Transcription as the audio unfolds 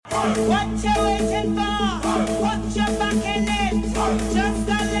What you waiting for? Put your back in it. Just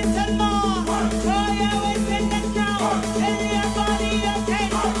a little more. Throw your weight in it now. Tell your body you're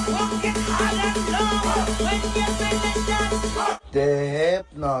tight. Walk it hard and long. When you finish that, The hip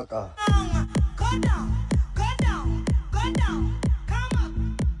knocker. go down, go down, go down.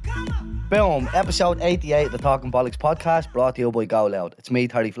 Come up. Boom. Episode 88 of the Talking Bollocks podcast, brought to you by Go Loud. It's me,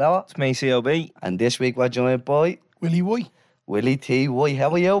 Terry Flower. It's me, COB. And this week we're joined by Willie White. Willie T. White. How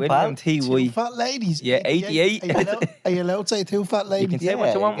are you, pal? William T. Two White. fat ladies. Yeah, 88. Are you allowed to say two fat You ladies? can say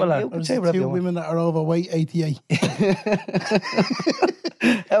what you want, you Willa. can Or is say it whatever two you want. women that are overweight, 88?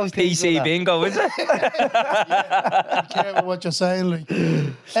 How's things with PC that? bingo, is it? Careful what you're saying, like.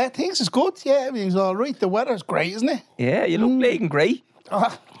 Things is good, yeah, everything's all right. The weather's great, isn't it? Yeah, you look bleeding great.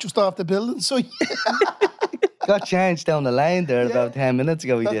 Just off the building, so Got changed down the lane there Yeah. about 10 minutes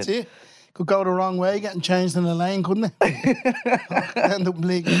ago. We that's did. it. Could go the wrong way, getting changed in the lane, couldn't it? End up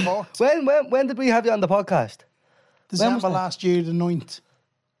bleeding more. When did we have you on the podcast? December that? last year, the 9th.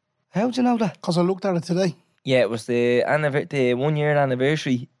 How do you know that? Because I looked at it today. Yeah, it was the 1 year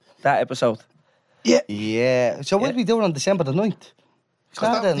anniversary, that episode. Yeah. So what did we do on December the 9th? 'Cause that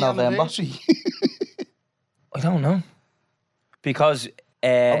Started was in the November. anniversary. I don't know. Because,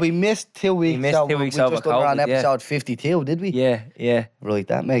 Oh, we missed 2 weeks. missed so 2 weeks we over just done on COVID, yeah. episode 52, did we? yeah. Right,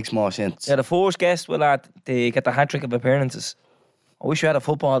 that makes more sense. Yeah, the first guest will get the hat-trick of appearances. I wish we had a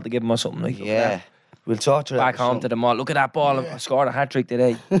football to give him or something like Yeah. that. We'll talk to Back home to the mall. Look at that ball. I scored a hat-trick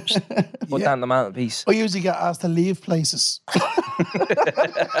today. Put Yeah. that on the mantelpiece. I usually get asked to leave places.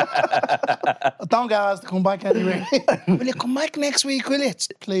 I don't get asked to come back anyway. Will you come back next week, will you?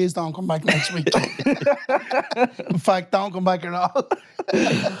 Please don't come back next week. In fact, don't come back at all.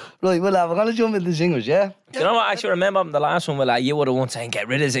 Right, well, we're going to jump into singers, yeah? Do you know what? I actually remember the last one where like, you would have once saying, get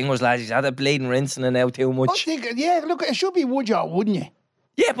rid of singers, lads. He's had a bleeding rinsing and now too I much. think, yeah, look, it should be would you or wouldn't you?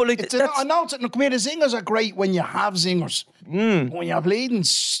 Yeah, but like, It's that's... I know, look, the singers are great when you have singers. When you're bleeding,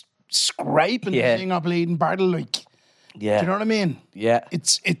 scraping Yeah. the singer bleeding battle, like, Yeah. do you know what I mean? Yeah. You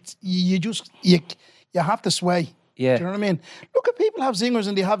have to sway. Yeah. Do you know what I mean? Look at people have singers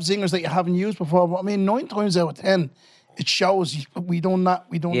and they have singers that you haven't used before. But I mean, 9 times out of 10, it shows we done that,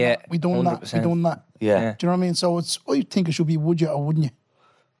 we done Yeah, that, we done that, we 100%. done that. Yeah. Yeah. Do you know what I mean? So I think it should be would you or wouldn't you?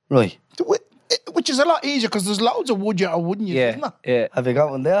 Right. Which is a lot easier because there's loads of would you or wouldn't you, isn't Yeah, there? yeah. Have you got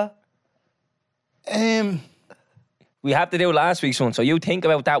one there? We have to do last week's one. So you think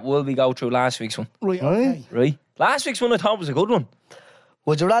about that while we go through last week's one. Right, okay. Right? Last week's one I thought was a good one.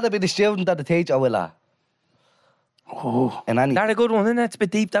 Would you rather be the student or the teacher, Willa? Oh. In any... That a good one, isn't it? It's a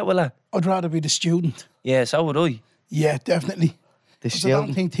bit deep, that, will it? I'd rather be the student. Yeah, so would I. Yeah, definitely. The 'Cause I don't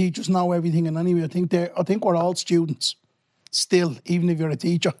student. think teachers know everything in any way. I think we're all students still, even if you're a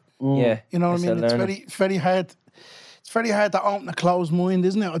teacher. Yeah. You know what I Still mean? It's learning. very hard. It's very hard to open a closed mind,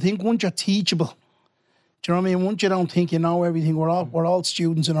 isn't it? I think once you're teachable, do you know what I mean? Once you don't think you know everything, we're all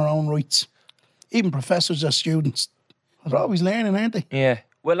students in our own rights. Even professors are students. They're always learning, aren't they? Yeah.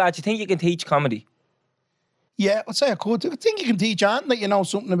 Well, lad, do you think you can teach comedy? Yeah, I'd say I could. I think you can teach anything that you know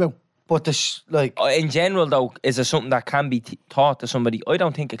something about. But the like... In general, though, is there something that can be taught to somebody? I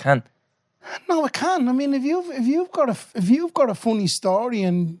don't think it can. No, it can. I mean, if you've got a funny story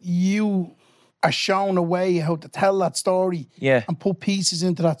and you are shown a way how to tell that story, Yeah. and put pieces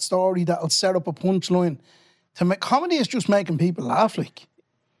into that story that'll set up a punchline. To make comedy is just making people laugh, like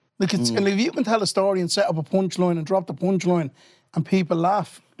it's and if you can tell a story and set up a punchline and drop the punchline and people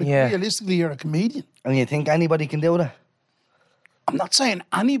laugh, like, Yeah. realistically, you're a comedian. And you think anybody can do that? I'm not saying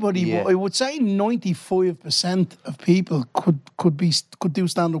anybody, Yeah. but I would say 95% of people could do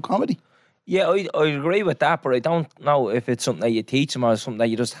stand-up comedy. Yeah, I agree with that, but I don't know if it's something that you teach them or something that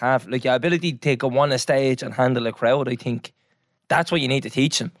you just have. Like, your ability to go on a stage and handle a crowd, I think that's what you need to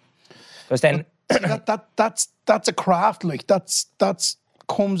teach them. Because then... That's a craft, like that's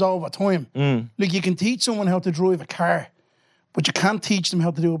comes over time. Like you can teach someone how to drive a car, but you can't teach them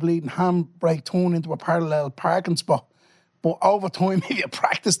how to do a bleeding handbrake turn into a parallel parking spot. But over time, if you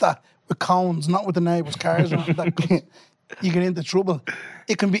practice that with cones, not with the neighbours' cars, around, you get into trouble.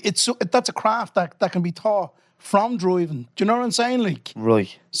 That's a craft that can be taught from driving. Do you know what I'm saying? Like,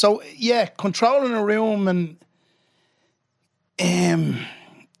 Right. so yeah, controlling a room and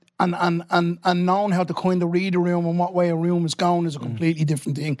knowing how to kind of read a room and what way a room is going is a completely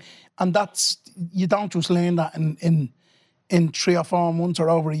different thing. And that's, you don't just learn that in 3 or 4 months or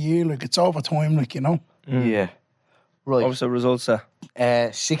over a year. Like, it's over time, like, you know. Yeah. Right. What was the results there?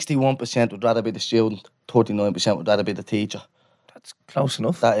 61% would rather be the student, 39% would rather be the teacher. That's close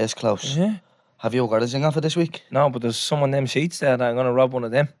enough. That is close. Yeah. Have you got a zinger for this week? No, but there's some of them sheets there that I'm going to rob one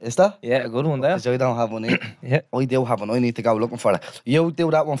of them. Is that? Yeah, a good one there. 'Cause I don't have one here. Yeah. I do have one. I need to go looking for it. You do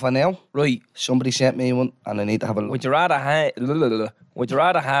that one for now. Right. Somebody sent me one, and I need to have a look. Would you rather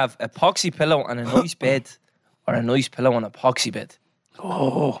have a poxy pillow and a nice bed, or a nice pillow and a poxy bed?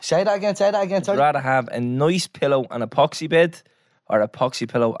 Say that again. Say that again. Would you Sorry. rather have a nice pillow and a poxy bed, or a poxy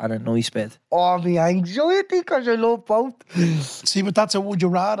pillow and a nice bed? Oh, me anxiety, because I love both. See, but that's a would you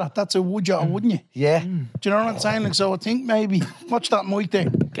rather. That's a would you or wouldn't you? Yeah. Do you know what I'm saying? Like, so I think maybe, watch that mic there.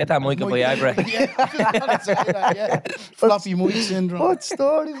 Get that mic up by Agra. Yeah, I was just gonna say that, yeah. Floppy mic syndrome. What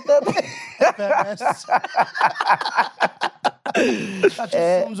story is that? FMS. That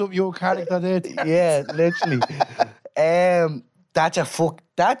just sums up your character there. Yeah, literally. That's a fuck.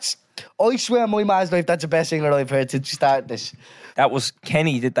 That's. I swear, my man's life. That's the best thing that I've heard since you started this. That was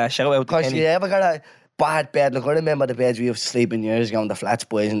Kenny did that. Shout out to Because Kenny. you ever got a bad bed? Look, I remember the beds we used to sleep in years ago in the flats,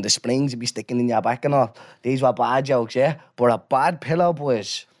 boys, and the springs would be sticking in your back and all. These were bad jokes, yeah? But a bad pillow,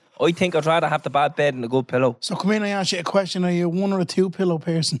 boys. I think I'd rather have the bad bed and a good pillow. So come in and ask you a question. Are you a one or a two pillow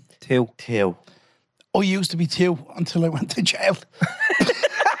person? Two. I used to be two until I went to jail.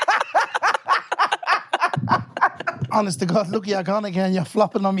 Honest to God, look, you're gone again. You're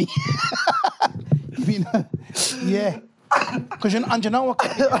flopping on me. I mean, yeah. Because and you know what?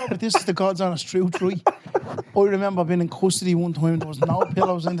 But this is the God's honest truth, right? I remember being in custody one time. There was no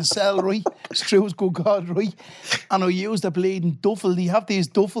pillows in the cell, right? It's true as good God, right? And I used a bleeding duffel. Do you have these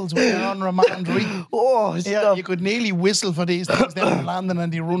duffels when you're on remand, right? Oh, Yeah, stop. you could nearly whistle for these things down in London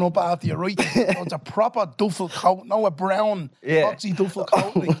and they run up after you, right? So it's a proper duffel coat, no a brown, Yeah. boxy duffel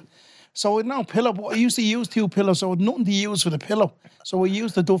coat. Like. So I had no pillow, but I used to use two pillows, so I had nothing to use for the pillow. So I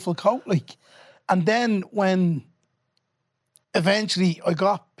used the duffel coat, like. And then when eventually I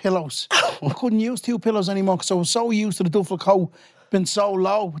got pillows, I couldn't use two pillows anymore because I was so used to the duffel coat, been so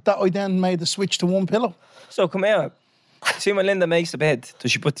low, that I then made the switch to one pillow. So come here. See when Linda makes the bed,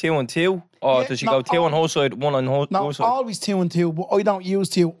 does she put two and two? Or Yeah, does she no, go two on her side, one on her No, side? always two and two, but I don't use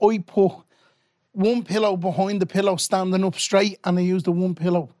two. I put one pillow behind the pillow standing up straight and I use the one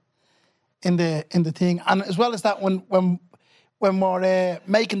pillow in the thing. And as well as that, when we're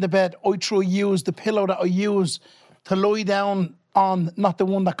making the bed, I try use the pillow that I use to lie down on, not the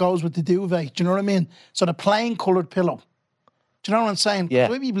one that goes with the duvet. Do you know what I mean? So the plain coloured pillow. Do you know what I'm saying? 'Cause Yeah.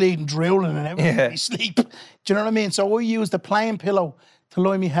 I be bleeding, drooling and everything when I sleep. Do you know what I mean? So I use the plain pillow to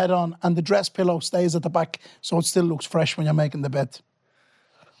lie my head on and the dress pillow stays at the back so it still looks fresh when you're making the bed.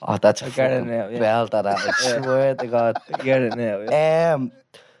 Oh, that's a get it fucking now, yeah. belt of that. I swear to God. Get it now. Yeah.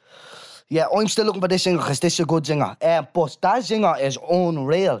 Yeah, I'm still looking for this singer because this is a good singer. But that singer is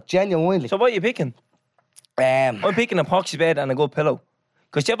unreal, genuinely. So what are you picking? I'm picking a poxy bed and a good pillow.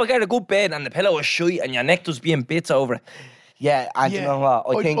 Because you ever get a good bed and the pillow is shite and your neck does be in bits over it. Yeah, and you know what?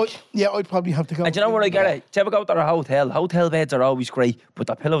 I think... I'd probably have to go. And do you know where I get it? Do you ever go to a hotel? Hotel beds are always great, but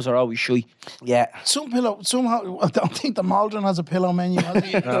the pillows are always shite. Yeah. Somehow, I don't think the Maldron has a pillow menu. Has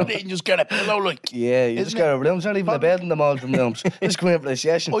it? They can just get a pillow, like. Yeah, you just Isn't get it? a room. It's not even a bed in the Malton rooms. Just come in for a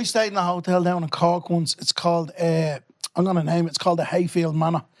session. I stayed in a hotel down in Cork once. It's called, I'm going to name it, it's called the Hayfield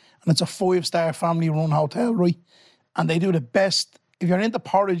Manor. And it's a 5-star family-run hotel, right? And they do the best. If you're into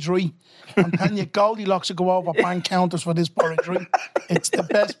porridge, right? I'm telling you, Goldilocks will go over bank counters for this porridge, right? It's the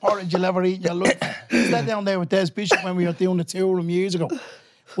best porridge you'll ever eat in your life. I stayed down there with Des Bishop when we were doing the tour room years ago.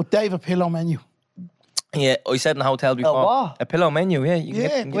 But they have a pillow menu. Yeah, I said in a hotel before. what? A pillow menu, yeah. You can Yeah,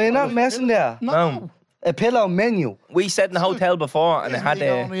 get, you can We're get not messing there. No. A pillow menu. We said in the hotel before and it had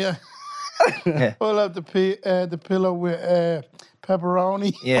Yeah. Yeah. I'll have the pillow with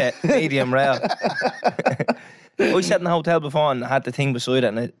pepperoni. Yeah, medium rare. I sat in the hotel before and had the thing beside it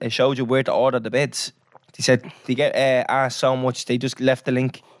and it showed you where to order the beds. They said they get asked so much, they just left the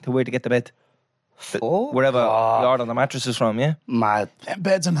link to where to get the bed. Wherever you order the mattresses from, yeah? Mad.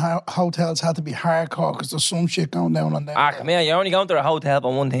 Beds in hotels had to be hardcore because there's some shit going down on them. Ah, come here, you're only going to a hotel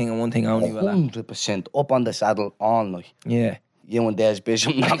for one thing and one thing only. Well, 100% up on the saddle all night. yeah. You and Des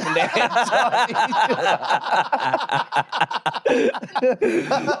Bishop knocking their heads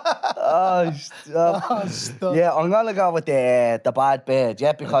Oh, stop. Yeah, I'm gonna go with the bad bed,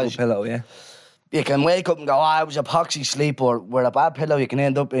 yeah, because Good pillow, yeah. you can wake up and go, I was a poxy sleeper. With a bad pillow, you can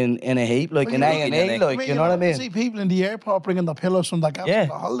end up in a heap, like an A&E, like, you know what I mean? See people in the airport bringing their pillows from their gaps Yeah. on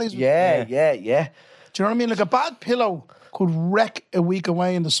the holidays. Yeah. Do you know what I mean? Like a bad pillow could wreck a week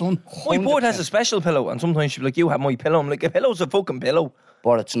away in the sun. My board has a special pillow and sometimes she'll be like, you have my pillow. I'm like, a pillow's a fucking pillow.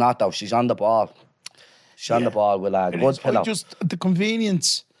 But it's not, though. She's on the ball. She's on the ball with a good pillow. Just the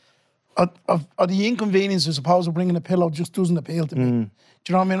convenience of the inconvenience as opposed to bringing a pillow just doesn't appeal to me.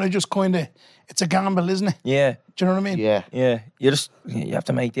 Do you know what I mean? I just kind of, it's a gamble, isn't it? Yeah. Do you know what I mean? Yeah. Yeah, you have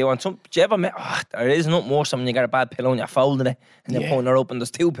to make do. And do you ever met? There is not more something you got a bad pillow and you're folding it and you're pulling it up and there's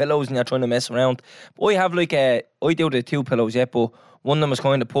 2 pillows and you're trying to mess around. But I have like I do the 2 pillows, yeah, but one of them is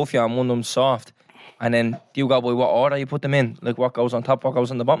kind of puffy and one of them's soft. And then do you go by what order you put them in? Like what goes on top, what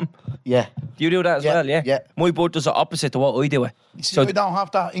goes on the bottom? Yeah. Do you do that as Yeah, well? Yeah. yeah. My board does the opposite to what I do. See, I don't have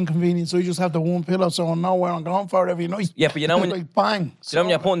that inconvenience. I just have the one pillow, so I know where I'm going for every night. Yeah, but you know when like bang. you know when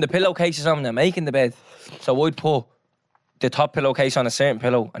you're putting the pillowcases on, they're making the bed. So I'd put the top pillowcase on a certain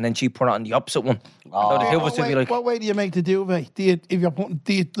pillow, and then she put it on the opposite one. So the pillows would be like, What way do you make the duvet? If you're putting,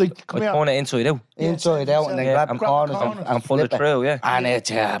 like, come like here. put it inside out. Inside out and then Yeah, grab the and corners and pull flip it through, yeah. And it's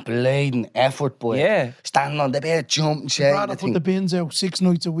a bleeding effort, boy. Yeah. Standing on the bed, jumping, I'd shaking rather the put thing. the bins out 6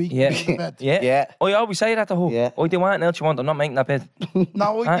 nights a week. Yeah. and go to bed. Yeah. Yeah. I always say that to her. Yeah. I do anything else you want, I'm not making that bed.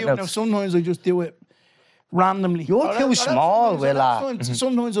 No, I do. no. Now, sometimes I just do it randomly. You're Or too else small, sometimes- Willa.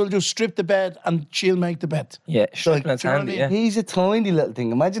 Sometimes I'll just strip the bed and she'll make the bed. Yeah, stripping it's do you know what handy, I yeah. mean? He's a tiny little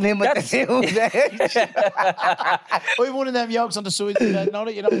thing. Imagine him with the duvet. I have one of them yokes on the side of the bed. Now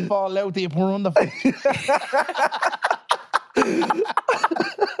that you don't fall out, that you put on the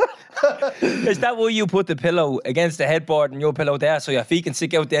Is that why you put the pillow against the headboard and your pillow there so your feet can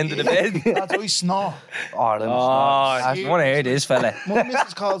stick out the end of the bed? That's why I snore. Oh, them Oh, snarls. I want to hear this, fella. My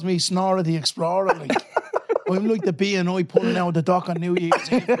missus calls me Snorri the Explorer. Like, I'm like the B&I pulling out the dock on New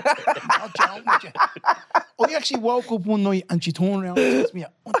Year's Eve. I'm not joking with you. I actually woke up one night and she turned around and said to me, I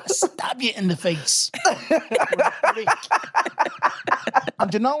want to stab you in the face.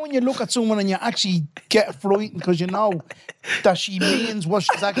 And you know when you look at someone and you actually get frightened because you know that she means what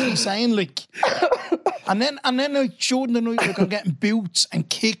she's actually saying, like. And then I showed in the night like I'm getting boots and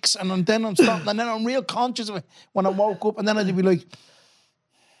kicks and then I'm stopping and then I'm real conscious of it when I woke up and then I'd be like,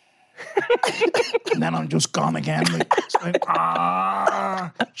 and then I'm just gone again. Like,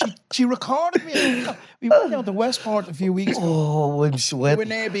 She recorded me. We went down to Westport a few weeks ago. Oh, I'm We were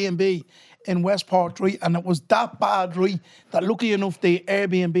sweating. in Airbnb in Westport, right? And it was that bad, right? That luckily enough, the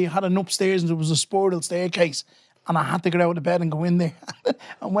Airbnb had an upstairs and there was a spiral staircase. And I had to get out of bed and go in there.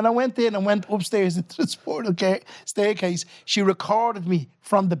 And when I went in and went upstairs into the spiral staircase, she recorded me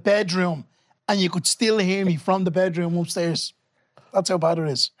from the bedroom. And you could still hear me from the bedroom upstairs. That's how bad it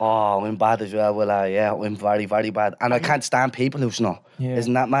is. Oh, I'm bad as well, yeah, I'm very, very bad. And I can't stand people who snore. Yeah.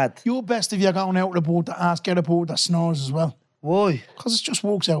 Isn't that mad? You're best if you're going out with a boat to ask, get a boat that snores as well. Why? Because it just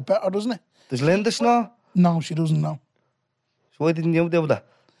works out better, doesn't it? Does Linda snore? No, she doesn't know. So why didn't you do that?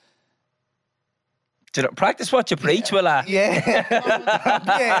 Did it practice what you preach, Willa? Yeah.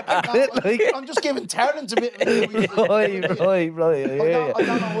 Yeah, a bit like... I'm just giving Terrence a bit. Right, yeah. I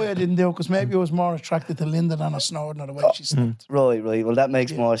don't know why I didn't do it, because maybe I was more attracted to Linda than I snored or the way she slept. Right. Well, that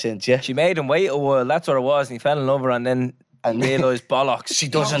makes more sense, yeah. She made him wait a while, that's what it was, and he fell in love with her and then And- realised bollocks. She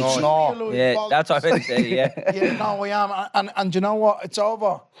doesn't No, she snore. realised Yeah, bollocks. that's what I meant to say, yeah. Yeah, no, I am. And you know what? It's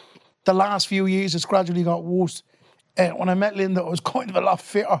over. The last few years, it's gradually got worse. When I met Linda, I was kind of a lot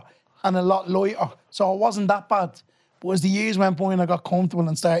fitter and a lot lighter. So it wasn't that bad. But as the years went by and I got comfortable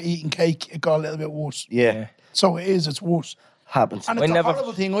and started eating cake, it got a little bit worse. Yeah. So it's worse. Happens. And We it's a never-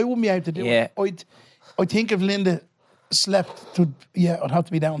 horrible thing. I wouldn't be able to do Yeah. it. I think if Linda slept, I'd have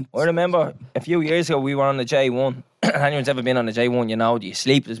to be down. I remember a few years ago we were on the J1. Anyone's ever been on the J1, you know, you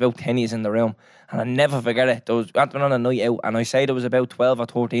sleep, there's about 10 years in the room. And I never forget it. We had been on a night out, and I say there was about 12 or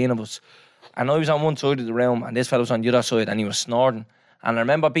 13 of us. And I was on one side of the room, and this fellow was on the other side, and he was snoring. And I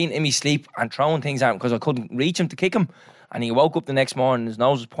remember being in my sleep and throwing things at him because I couldn't reach him to kick him. And he woke up the next morning, his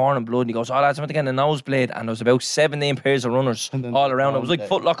nose was pouring blood, and he goes, oh, lads, I went to get a nosebleed. And there was about 17 pairs of runners all around. It was like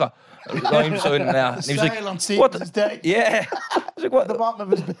Foot Locker. It was lime side and that. And he was Style on like, Steve what was the? dead. Yeah. I was like, what The bottom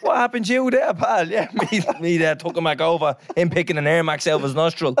of his bed. what happened to you there, pal? Yeah, me there took him back over, him picking an Air Max out of his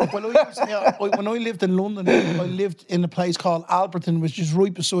nostril. When I lived in London, I lived in a place called Alberton, which is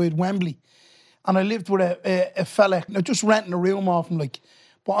right beside Wembley. And I lived with a fella, just renting a room off him, like.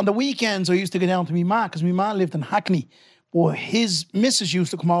 But on the weekends, I used to go down to my ma, because my ma lived in Hackney. But his missus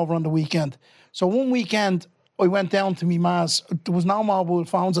used to come over on the weekend. So one weekend, I went down to my ma's. There was no mobile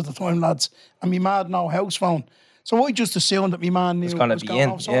phones at the time, lads. And my ma had no house phone. So I just assumed that my ma knew gonna what was be going in,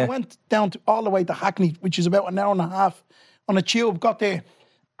 on. So yeah. I went down all the way to Hackney, which is about an hour and a half on a tube. Got there.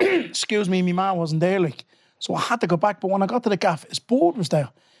 Excuse me, my ma wasn't there, like. So I had to go back. But when I got to the gaff, his board was there.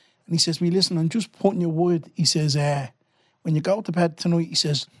 And he says to me, listen, I'm just putting your word. He says, when you go to bed tonight, he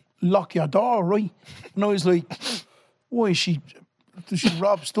says, lock your door, right? And I was like, why is she, does she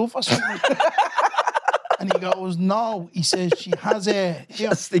rob stuff or something? And he goes, no. He says she has a...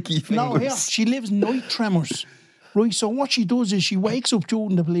 Sticky No, fingers. here, she lives night tremors. Right, so what she does is she wakes up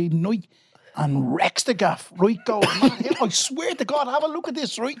during the bleeding night and wrecks the gaff. Right, goes, man, I swear to God, have a look at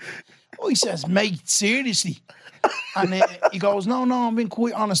this, right? I says, mate, seriously. And he goes, no, I'm being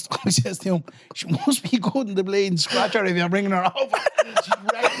quite honest. I says to him, she must be good in the bleeding scratcher if you're bringing her over. She's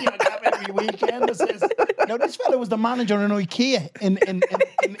wrecking your gaff every weekend. I says, now this fella was the manager in IKEA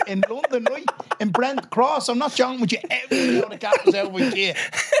in London, right? In Brent Cross. I'm not joking with you. Every the gaff was out of IKEA.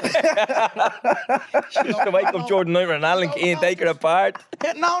 Just to wake up Jordan Knight and Alan Key and take her apart.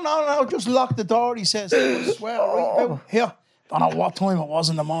 Yeah, no, just lock the door, he says. I swear, right, about here. Don't know what time it was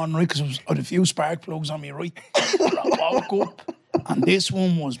in the morning, right, because I had a few spark plugs on me, right. I woke up, and this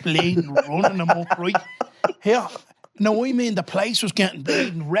one was bleeding, running them up, right. Here, no, I mean, the place was getting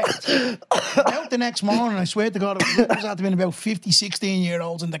bleeding wrecked. Out the next morning, I swear to God, it was had to been about 50,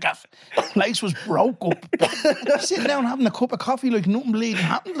 16-year-olds in the gaff. The place was broke up. Sitting down having a cup of coffee like nothing bleeding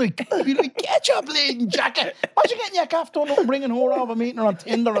happened. Like, I'd be like, get your bleeding jacket. Why you getting your gaff done up and bringing her over, meeting her on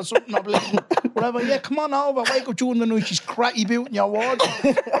Tinder or something or bleeding? Whatever. Yeah, come on over. Wake up during the night. She's cracky built in your wardrobe.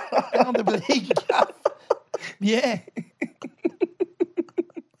 Down the bleeding gaff. Yeah.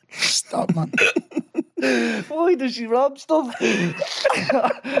 Stop, man. Why does she rob stuff?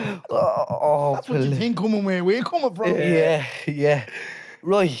 Oh, That's what you think coming where we're coming from. yeah.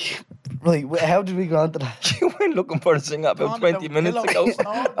 Right. How did we go on to that? You went looking for a singer about 20 minutes ago.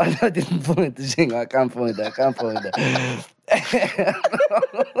 I didn't find the singer. I can't find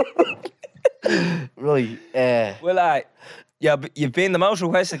it. Right. Well, yeah, but you've been the most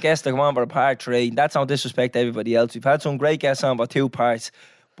requested guest to come on for a part 3. That's no disrespect to everybody else. We've had some great guests on for 2 parts,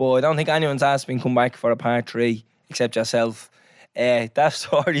 but I don't think anyone's asked me to come back for a part 3 except yourself. That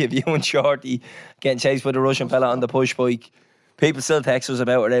story of you and Shorty getting chased by the Russian fella on the push bike. People still text us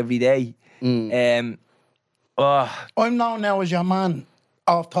about it every day. I'm known now as your man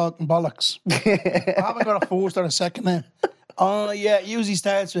off talking bollocks. I haven't got a first or a second name. Oh, yeah, it usually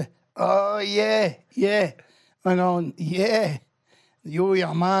starts with, oh, yeah. I'm going, yeah, you're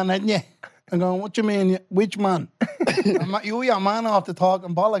your man, ain't you? I'm going, what you mean, which man? You're your man off the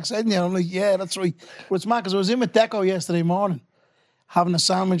talking bollocks, ain't you? I'm like, yeah, that's right. But it's mad, because I was in with Deco yesterday morning, having a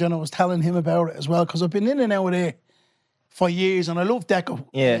sandwich, and I was telling him about it as well, because I've been in and out of there for years, and I love Deco.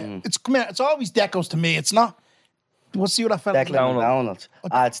 Yeah. It's always Deco's to me. It's not. What's the other fella? Declan and Donald.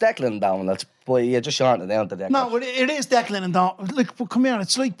 It's Declan and Donald. But you just shorten it down to Declan. No, but it is Declan and Donald. Look, but come here,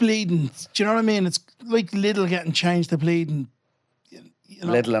 it's like bleeding. Do you know what I mean? It's like Little getting changed to bleeding. You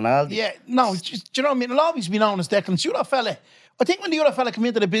know? Little and Aldi. Yeah, no, it's just, do you know what I mean? It'll always be known as Declan. See, the other fella, I think when the other fella came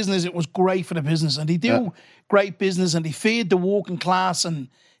into the business, it was great for the business, and they do great business, and they feed the working class, and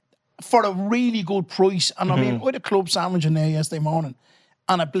for a really good price. And I mean, I had a club sandwich in there yesterday morning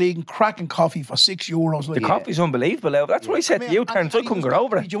and a bleeding cracking coffee for €6. Like, The coffee's unbelievable. That's what I said to you, Terence. I couldn't get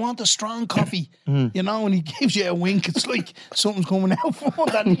over it. Do you want a strong coffee? You know, and he gives you a wink. It's like something's coming out from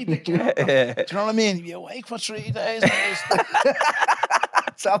underneath the counter. Do you know what I mean? You're awake for 3 days.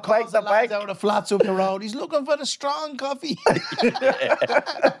 Stop back. Out of the flats up the road. He's looking for the strong coffee.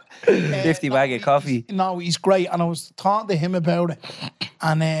 50 bag of coffee. No, he's great. And I was talking to him about it.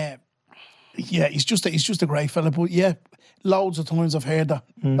 And yeah, he's just a great fella. But yeah, loads of times I've heard that.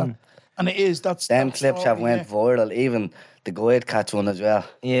 And it is. Them clips have went viral. Even the Guide Cats one as well.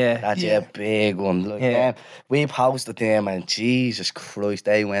 Yeah. That's a big one. Look, we posted them, and Jesus Christ,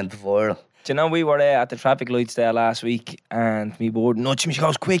 they went viral. Do you know, we were at the traffic lights there last week, and me board nudged me. She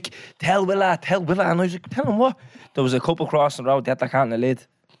goes, quick, tell Willa. And I was like, tell him what? There was a couple crossing the road, they had their cat in the lid.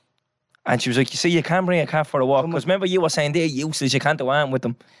 And she was like, you see, you can't bring a cat for a walk. Because remember, you were saying they're useless, you can't do anything with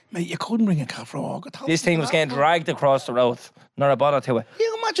them. Mate, you couldn't bring a cat for a walk. This thing was getting dragged across the road. Not a bother to it.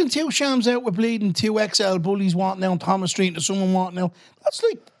 You imagine 2 shams out with bleeding, 2 XL bullies walking down Thomas Street and someone walking out. That's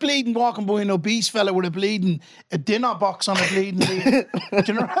like bleeding walking by an obese fella with a dinner box on a bleeding lead. Do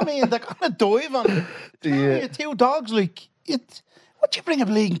you know what I mean? They're going to dive on it. Yeah. 2 dogs, like, what do you bring a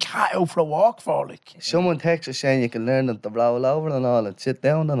bleeding cat out for a walk for, like? Someone texted us saying you can learn them to roll over and all and sit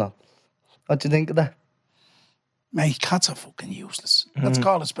down and all. What do you think of that? Mate, cats are fucking useless. Let's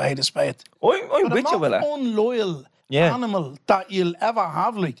call a spade a spade. I'm with you, Willa. Unloyal animal that you'll ever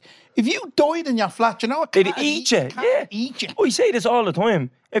have. Like, if you died in your flat, you know, they'd eat you. Eat you. I say this all the time.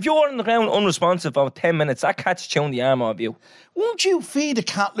 If you're on the ground unresponsive for 10 minutes, that cat's chewing the arm off you. Won't you feed a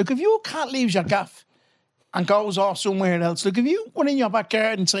cat? Look, if your cat leaves your gaff and goes off somewhere else, look, if you went in your back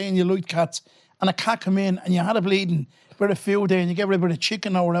garden saying you like cats and a cat come in and you had a bleeding bit of food there and you get rid of a bit of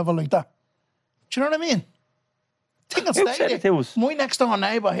chicken or whatever like that, do you know what I mean? Think I'll stay there. My next door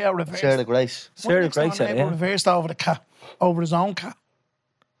neighbour here reversed. Sarah Grace. Sarah Grace, reversed over the cat, over his own cat.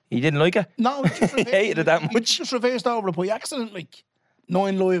 He didn't like it? No, he just reversed. He hated it that much. He just reversed over it by accident, like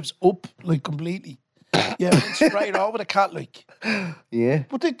 9 lives up, like completely. Yeah, went straight over the cat, like. Yeah.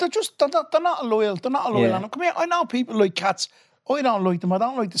 But they're not loyal. They're not loyal. Yeah. And come here, I know people like cats. I don't like them. I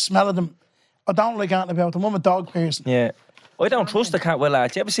don't like the smell of them. I don't like anything about them. I'm a dog person. Yeah. I don't trust the cat well,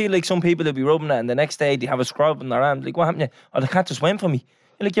 lads. You ever see like some people that be rubbing it and the next day they have a scrub in their arm? Like, what happened? Oh, the cat just went for me.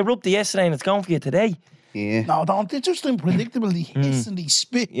 You're like, you rubbed it yesterday and it's gone for you today. Yeah. No, don't. They're just unpredictable. They hiss and they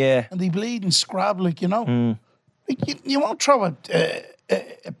spit. Yeah. And they bleed and scrab, like, you know. Like, you won't throw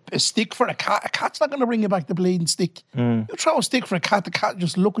a stick for a cat. A cat's not going to bring you back the bleeding stick. You throw a stick for a cat, the cat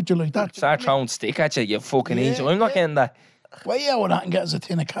just look at you like that. Start throwing stick at you, you fucking Yeah, angel. I'm not getting that. Why you out with that and get us a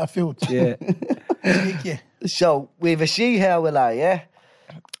tin of cat food? Yeah. Take you. So, we've a she here, will I, yeah?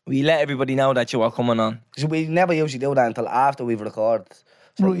 We let everybody know that you are coming on. So we never usually do that until after we've recorded.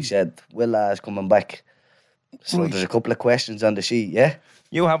 So we Right. said, Willa is coming back. So Right. there's a couple of questions on the sheet, yeah?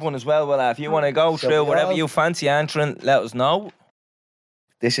 You have one as well, Willa. If you want to go Shall through we whatever all? you fancy answering, let us know.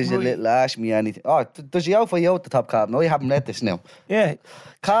 This is a Right. little ask me anything. Oh, does you out for you at the top, Calvin? No, you haven't read this now. Yeah.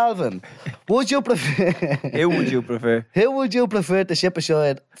 Calvin, would you prefer... Who would you prefer? Who would you prefer to ship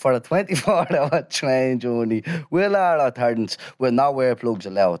aside for a 24-hour train journey? Willa or Tardens with no earplugs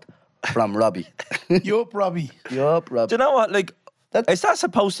allowed? From Robbie. Yup, Robbie. Yup, Do Robbie. you know what? Like, That's- is that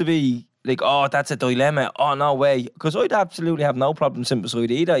supposed to be like, oh, that's a dilemma? Oh, no way. Because I'd absolutely have no problem sitting beside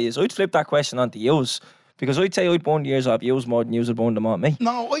either of you. So I'd flip that question onto yous. Because I'd say I'd burn the ears off yous more than yous would burn them on me.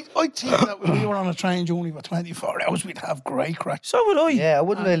 No, I think that if we were on a train journey for 24 hours, we'd have great crack. So would I. Yeah, it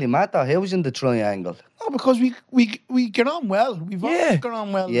wouldn't really matter. Who was in the triangle? No, because we get on well. We've Yeah. always got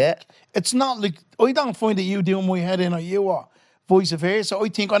on well. Yeah. It's not like, I don't find that you do my head in or you are vice versa. I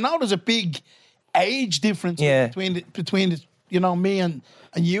think, I know there's a big age difference Yeah. between the, you know, me and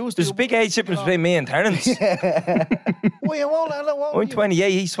you. There's a big age difference between me and Terence. Well, you won't, I'm 28,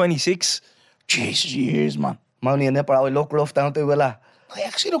 he's 26. Jesus, years, man. Money and nipper, I look rough, don't they, Willa? I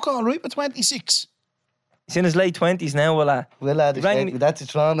actually look all right for 26. He's in his late 20s now, Willa. Willa, Rang- that's a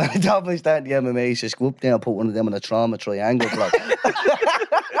trauma. I thought I started the MMA, so scoop down, put one of them in a trauma triangle block.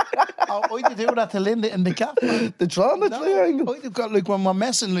 Oh, I did do that to Linda in the cap, man. The trauma triangle? I'd have got like when we're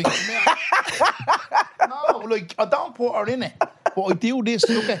messing, like, no, like, I don't put her in it, but I do this,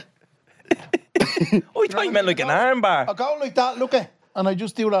 look at. Oh, I thought you meant like an armbar. I go like that, look at, and I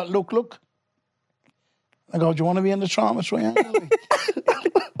just do that, look. I go, do you want to be in the trauma triangle? Like?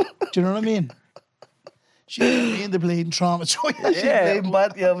 Do you know what I mean? She be in the bleeding trauma triangle. Yeah. Bleeding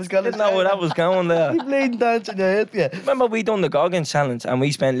bad, yeah, I was going to Didn't know where that was going there. bleeding dancing your head, yeah. Remember we done the Goggins challenge and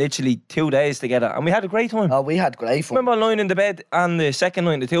we spent literally 2 days together and we had a great time. Oh, we had great fun. Remember lying in the bed and the second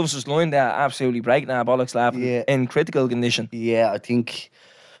night the two of us just lying there absolutely breaking our bollocks laughing Yeah. in critical condition. Yeah, I think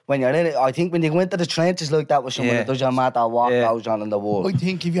when you're in it, I think when you go into the trenches like that with someone, Yeah. it doesn't matter what Yeah. goes on in the war. I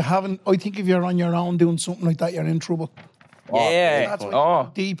think if you're on your own doing something like that, you're in trouble. Yeah. That's what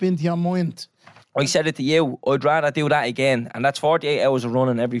Oh, deep into your mind. I said it to you. I'd rather do that again, and that's 48 hours of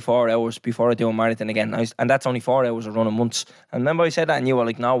running every 4 hours before I do a marathon again. And that's only 4 hours of running once. And remember I said that, and you were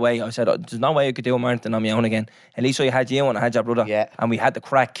like, "No way." I said, "There's no way I could do a marathon on my own again." At least I had you and I had your brother, Yeah. and we had the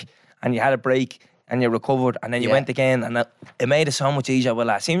crack, and you had a break, and you recovered, and then you Yeah. went again, and it made it so much easier.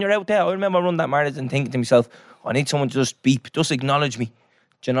 Well, see, when you're out there, I remember running that marathon, thinking to myself, "I need someone to just beep, just acknowledge me."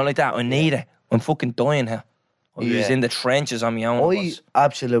 Do you know, like that? I need it. I'm fucking dying here. I was Yeah. in the trenches on my own. I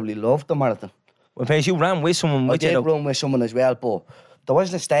absolutely loved the marathon. Well, Paige, you ran with someone I with you. did though. run with someone as well, but there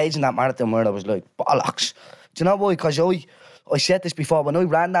wasn't a stage in that marathon where I was like, bollocks. Do you know why? Because I said this before, when I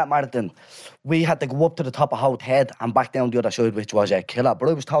ran that marathon, we had to go up to the top of Howth Head and back down the other side, which was a killer. But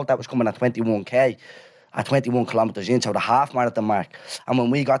I was told that was coming at 21k, at 21 kilometres in, so the half marathon mark. And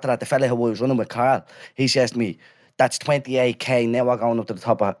when we got to that, the fella who I was running with, Carl, he says to me, "That's 28k, now we're going up to the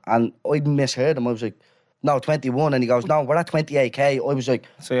top of..." And I misheard him. I was like, "No, 21. And he goes, "No, we're at 28k. I was like,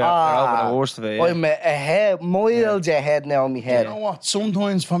 So you're over the worst of it, yeah. I'm ahead, miles ahead now in my head. You know what?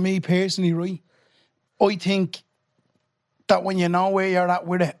 Sometimes for me personally, right, I think that when you know where you're at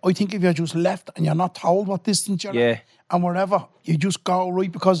with it, I think if you're just left and you're not told what distance you're Yeah. at and wherever, you just go,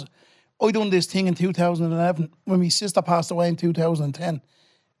 right? Because I done this thing in 2011 when my sister passed away in 2010.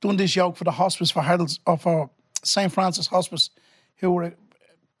 Done this yoke for the hospice for Hurdles, or for St. Francis Hospice, who were,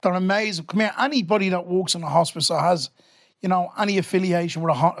 they're amazing. Come here, anybody that works in a hospice or has, you know, any affiliation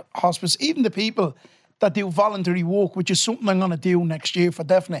with a hospice, even the people that do voluntary work, which is something I'm going to do next year for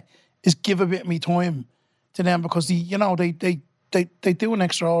definite, is give a bit of me time to them because they do an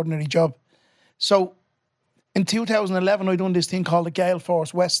extraordinary job. So in 2011, I done this thing called the Gale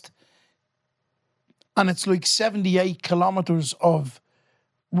Force West, and it's like 78 kilometres of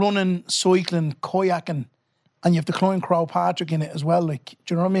running, cycling, kayaking, and you have to climb Crow Patrick in it as well. Like,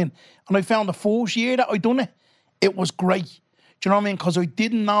 do you know what I mean? And I found the first year that I done it, it was great. Do you know what I mean? Because I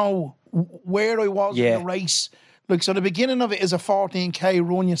didn't know where I was in Yeah. the race. Like, so the beginning of it is a 14K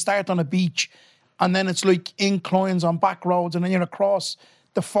run. You start on a beach, and then it's like inclines on back roads, and then you're across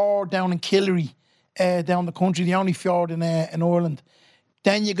the ford down in Killary, down the country, the only fjord in Ireland.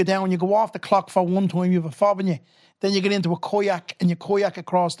 Then you go down, you go off the clock for one time, you have a fob in you. Then you get into a kayak, and you kayak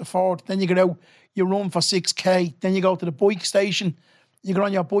across the ford. Then you get out, you run for 6K. Then you go to the bike station. You get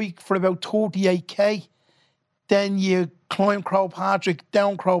on your bike for about 38K. Then you climb Crowpatrick,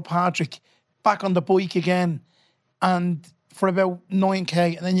 down Crowpatrick, back on the bike again, and for about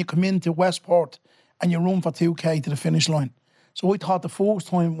 9K, and then you come into Westport and you run for 2K to the finish line. So I thought the first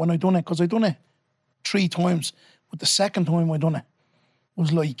time when I done it, because I done it 3 times, but the second time I done it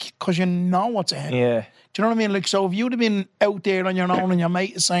was like, because you know what's ahead. Yeah. Do you know what I mean? Like, so if you'd have been out there on your own and your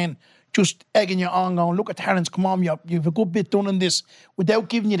mate is saying, just egging you on, going, look at Terence, come on, you've a good bit done in this, without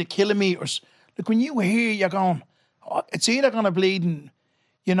giving you the kilometres. Like, when you hear, you're going, oh, it's either going to bleed and,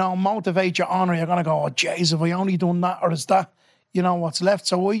 you know, motivate you on, or you're going to go, oh, jeez, have I only done that, or is that, you know, what's left?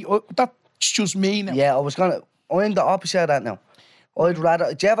 So that's just me now. Yeah, I'm the opposite of that now. I'd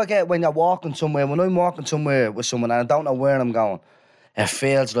rather, do you ever get when you're walking somewhere, when I'm walking somewhere with someone and I don't know where I'm going, it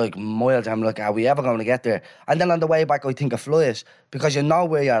feels like miles. I'm like, are we ever going to get there? And then on the way back, I think it flies because you know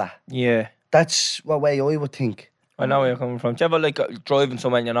where you're at. Yeah. That's what way I would think. I know where you're coming from. Do you ever like driving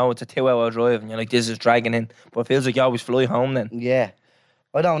somewhere and you know it's a 2-hour drive and you're like, this is dragging in, but it feels like you always fly home then? Yeah.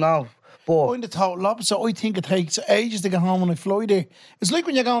 I don't know. But I'm the total opposite. I think it takes ages to get home when I fly there. It's like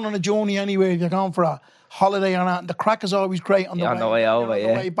when you're going on a journey anywhere, if you're going for a holiday or not, the crack is always great on the Yeah, way. on the way over, On yeah.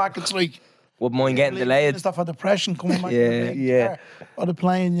 the way back, it's like... Wouldn't mind getting delayed. Stuff for depression coming back. Yeah. Or the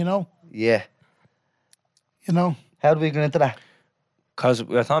plane, you know? yeah. You know? How do we get into that? Because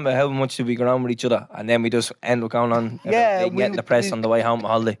we were talking about how much do we go on with each other, and then we just end up going on Yeah, getting depressed on the way home from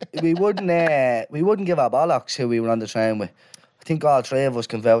holiday. we wouldn't give our bollocks who we were on the train with. I think all 3 of us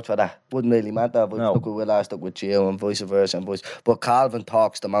can vouch for that. Wouldn't really matter if I No. stuck with Will, I stuck with you, and vice versa and vice. But Calvin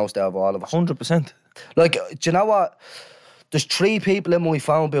talks the most out of all of us. 100%. Like, do you know what? There's 3 people in my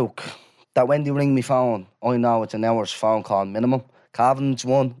phone book that when they ring me phone, I know it's an hour's phone call minimum. Calvin's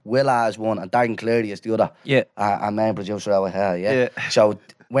one, Willa is one, and Darren Cleary is the other. Yeah. And main producer over here, yeah. Yeah. So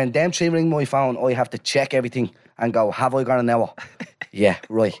when them 3 ring my phone, I have to check everything and go, have I got an hour? Yeah,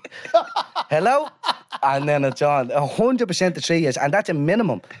 right. Hello? And then it's on. 100% the 3 is, and that's a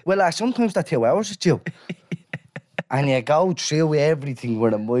minimum. Well, sometimes that 2 hours is due. And you go through everything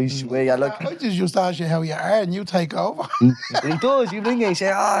with them, boys, where you're like, I just ask you how you are and you take over. he does, you ring you, you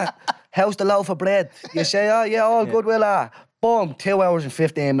say, how's the loaf of bread? You say, yeah, all good, Will. Boom, 2 hours and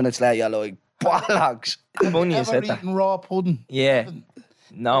 15 minutes later, you're like, bollocks. Funny you Ever said that. eaten raw pudding? Yeah.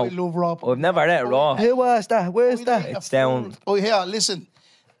 No. I love raw pudding. I've never had it raw. Who was that? Where's that? It's down. Oh, yeah, listen.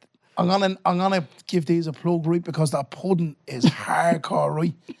 I'm gonna give these a plug, right? Because that pudding is hardcore,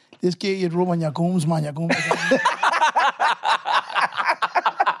 right? This gear you'd rub on your gums, man. Your gums.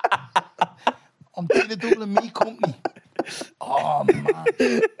 I'm the Dublin Meat Company. Oh, man.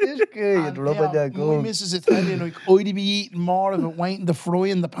 This guy, you'd rub on your My gums. missus would tell you, like, I'd be eating more of it, waiting to fry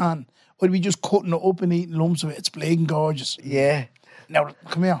in the pan. I'd be just cutting it up and eating lumps of it. It's bleeding gorgeous. Yeah. Now,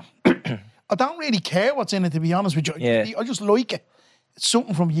 come here. I don't really care what's in it, to be honest with you. Yeah. I just like it. It's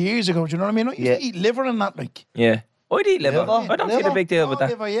something from years ago, do you know what I mean? I used Yeah. to eat liver and that, like. Yeah. I'd eat liver. Liver? I don't see the big deal with that.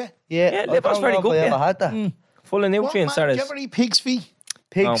 Liver, yeah. Yeah, Yeah, liver's very good, I ever yeah. had that. Full of What, nutrients, man, that did you is. ever eat pig's feet?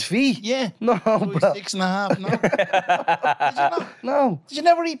 Pig's No. feet? Yeah. No, Like bro. 6.5, no. Did you not? No. Did you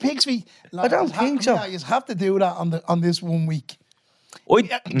never eat pig's feet? I don't think so. Yeah, you have to do that on this 1 week. I'd,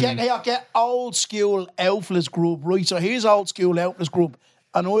 Get old school Elfless group, right? So here's old school Elfless group,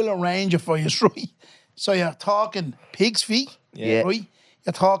 and I'll arrange it for you, right? So you're talking pig's feet, Yeah. right?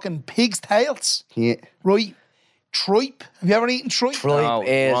 You're talking pig's tails, Yeah. right? Tripe. Have you ever eaten tripe? Tripe No,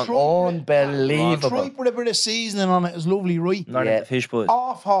 is wrong. unbelievable. Tripe with a bit of seasoning on it is lovely, right? not Yeah. into fish, but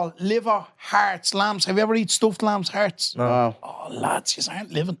Offal, liver, hearts, lambs. Have you ever eaten stuffed lamb's hearts? No. Oh, lads, you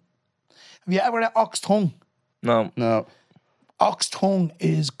aren't living. Have you ever had ox tongue? no. No. Ox tongue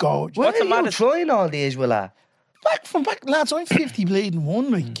is gorgeous. Where What's are the you maddest- trying all these, Willa? Back, lads, I'm 50 bleeding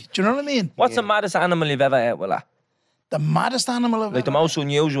one, like. Do you know what I mean? What's the maddest animal you've ever ate, Willa? The maddest animal I've Like the ever- most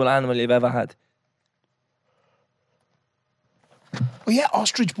unusual animal you've ever had? Oh, yeah,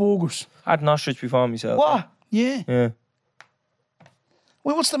 ostrich burgers. I had an ostrich before myself. What? Yeah. Yeah.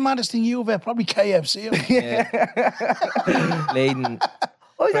 Well, what's the maddest thing you've had? Probably KFC. Bleeding.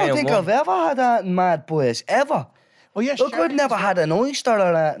 I Three don't and think one. I've ever had that in Mad Boys, ever. Oh, yeah, Look, I've never had an oyster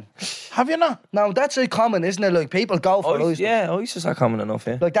or that. Have you not? Now, that's so common, isn't it? Like, people go for oysters. Yeah, oysters are common enough,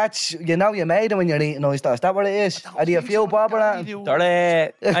 yeah. Like, that's, you know you made them when you're eating oysters. Is that what it is? Are they a few bob or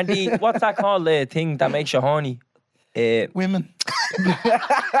that? Andy, what's that called? The thing that makes you horny? Women.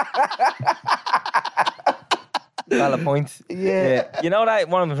 Valid point. Yeah. You know that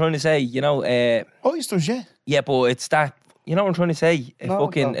what I'm trying to say. You know. Oysters, yeah. Yeah, but it's that. You know what I'm trying to say. No,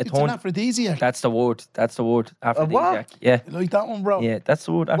 Fucking no. a It's an ton. aphrodisiac. That's the word. That's the word. what? Aphrodisiac. Yeah. You like that one, bro? Yeah, that's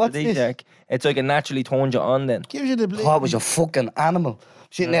the word. What's this? Aphrodisiac. It's like it naturally turns you on. Then. Gives you the bleed. Oh, it was a fucking animal.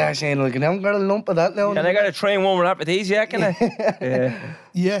 Sitting there saying, like, I haven't got a lump of that now. And I got to train one with aphrodisiac, innit? Yeah.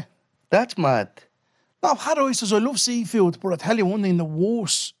 Yeah. That's mad. No, I've had oysters. I love seafood, but I tell you one thing: the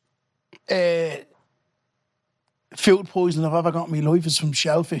worst food poisoning I've ever got in my life is from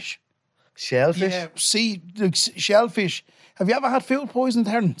shellfish. Shellfish? Yeah, shellfish. Have you ever had food poisoning,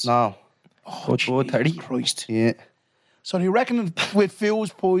 Terence? No. Good, 30. Christ. Yeah. So they reckon with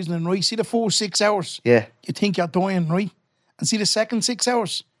food poisoning, right? See the first 6 hours, Yeah. you think you're dying, right? And see the second 6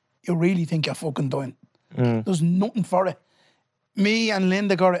 hours, you really think you're fucking dying. There's nothing for it. Me and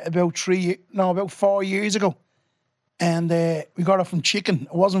Linda got it about 4 years ago. And we got it from chicken.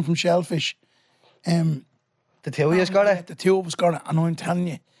 It wasn't from shellfish. The two of you got it? The two of us got it. And I'm telling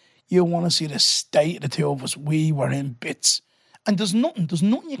you, you want to see the state of the two of us. We were in bits. And there's nothing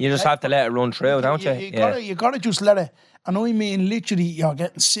You just have to let it run through, don't you? You gotta just let it. And I mean, literally, you're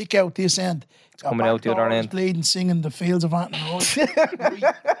getting sick out this end. It's coming out the other end. Bleeding, singing the fields of Anton Road.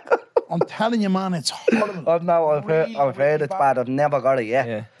 I'm telling you, man, it's horrible. I've heard it's bad. I've never got it yet.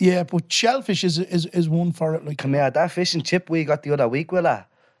 Yeah. Yeah, but shellfish is one for it. Like, Come here, that fish and chip we got the other week, Willa.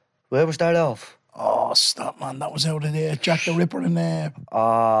 Where was that off? oh, stop, man. That was out of there. Jack the Ripper and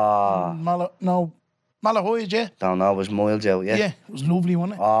Malahoy, yeah. Don't know, it was miles out, yeah. Yeah, it was lovely,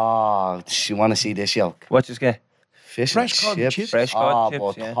 wasn't it? Oh, you want to see this, yo? What you get? Fish Fresh and cod chips. chips. Fresh cod chips,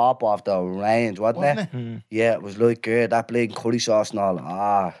 but yeah. top off the range, wasn't Wasn't it? it? Yeah, it was like that bleeding curry sauce and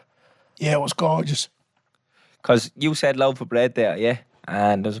all. Yeah, it was gorgeous. Because you said love for bread there, yeah?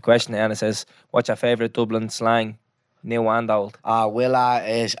 And there's a question there and it says, what's your favourite Dublin slang? New and old. Willa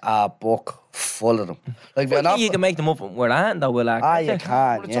is a book full of them. Like, we're not. You can make them up where and though, Willa. You But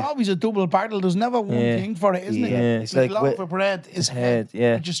can, it's yeah. always a double battle. There's never one Yeah. thing for it, isn't it? Yeah. It's It's like love wi- for bread is Head,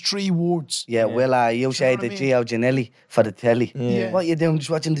 yeah. Just 3 words. Yeah, Willa, you say what I the mean? Gio Ginelli for the telly. Yeah. What you doing,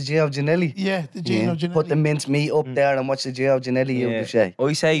 just watching the Gio Ginelli? Yeah, the Gino Ginelli. Put the mince meat up there and watch the Gio Ginelli, you say.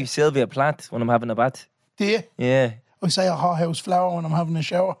 I say Sylvia Plath when I'm having a bath. Do you? Yeah. I say a hothouse flower when I'm having a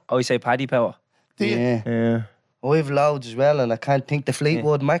shower. I say Paddy Power. Do you? Yeah. Yeah. I've loads as well, and I can't think the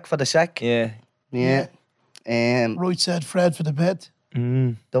Fleetwood Mac for the sack. Yeah. Yeah. Right said Fred for the bed.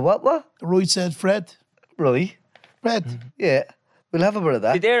 The what? The right said Fred. Right. Fred. Yeah. We'll have a bit of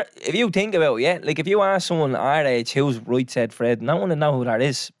that. There, if you think about it, yeah, like if you ask someone our age who's right said Fred, no one will know who that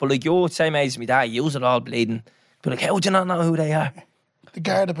is. But like you're the same age as me dad, use it all bleeding. But like, how would you not know who they are? The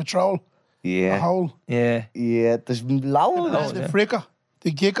Garda Patrol. The Yeah. Hole. Yeah. Yeah, there's loads. The Fricker.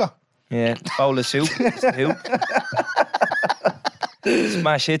 The Gicker. Yeah. Bowl of soup. It's the hoop.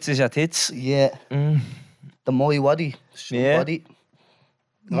 Smash hits is your tits. Yeah. The Moy Waddy. Yeah. Waddy.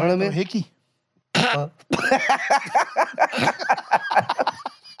 You know what I mean? Hickey.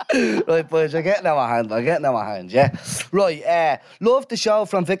 Right, boys, we're getting our hands, yeah. Right, love the show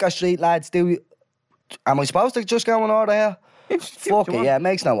from Vicar Street, lads. Am I supposed to just go in order here? Fuck it, yeah, it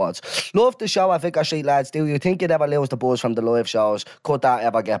makes no odds. Love the show at Vicar Street, lads. Do you think you'd ever lose the buzz from the live shows? Could that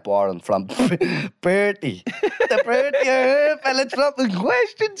ever get boring? From Bertie. The Bertie, fella dropping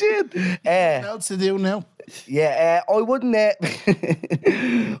questions in. What else to do now? Yeah, I wouldn't.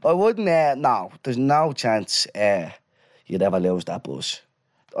 No, there's no chance you'd ever lose that buzz.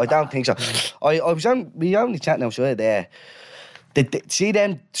 I don't think so. We only chatting outside there. See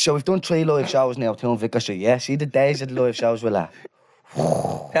them, so we've done 3 live shows now, 2 on Vicar Street, yeah? See the days of the live shows, will I?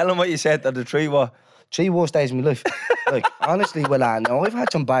 Tell them what you said at the tree what? 3 worst days of my life. Like, honestly, will I? No, I've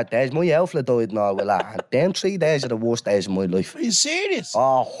had some bad days. My elf died and all, will I? And them 3 days are the worst days of my life. Are you serious?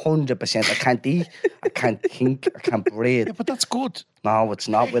 Oh, 100%. I can't eat, I can't think, I can't breathe. Yeah, but that's good. No, it's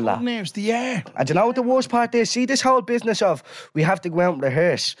not, will I? There's the air. And you know what the worst part is? See, this whole business of we have to go out and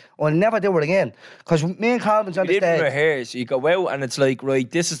rehearse. I'll never do it again. Because me and Calvin's on You the didn't stage. rehearse. You go out and it's like, right,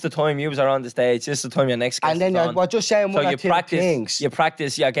 this is the time you are on the stage. This is the time your next guest And then is on. we're just saying So one or you two practice, things. you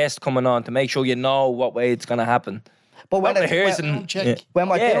practice your guest coming on to make sure you know what way it's going to happen. But when Not it's- rehearsing. Don't check. Yeah. when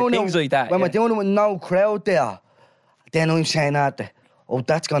we're Yeah, doing things it, like that. when yeah. we're doing it with no crowd there, then I'm saying that, oh,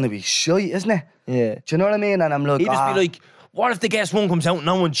 that's going to be shite, isn't it? Yeah. Do you know what I mean? And I'm like, He'd just be like, what if the guest one comes out and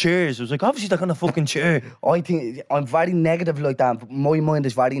no one cheers? I was like, obviously they're going to fucking cheer. I think I'm very negative like that. My mind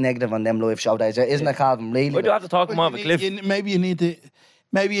is very negative on them live show days, isn't it, Calvin? Really? Why do you have to talk him off a cliff? Maybe you need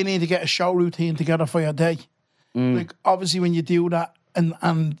to get a show routine together for your day. Like obviously when you do that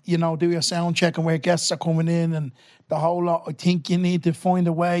and you know do your sound check and where guests are coming in and the whole lot, I think you need to find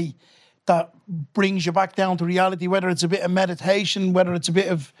a way that brings you back down to reality, whether it's a bit of meditation, whether it's a bit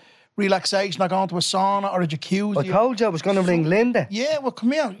of relaxation, like going to a sauna or a jacuzzi. I told you I was going to ring Linda. Yeah, well,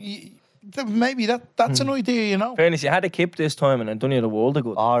 come here. Maybe that's an idea, you know. Fairness, you had a kip this time and I done you the world of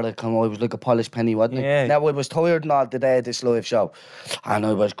good. Oh, I was like a polished penny, wasn't I? Yeah. Now, I was tired and all the day of this live show. And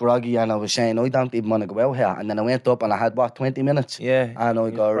I was groggy and I was saying, I don't even want to go out here. And then I went up and I had, 20 minutes? Yeah. And I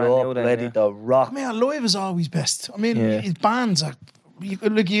You got brand new up, then, ready yeah. to rock. I mean, live is always best. I mean, Yeah. bands are...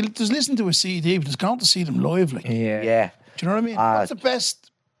 You just listen to a CD, but just going to see them live. Like, Yeah. Yeah. do you know what I mean? What's the best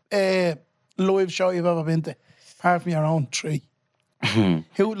live show you've ever been to, apart from your own tree?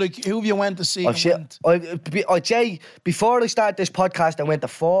 Who have you went to see? I'd say, before I started this podcast, I went to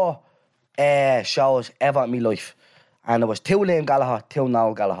 4 shows ever in my life. And it was 2 Liam Gallagher, 2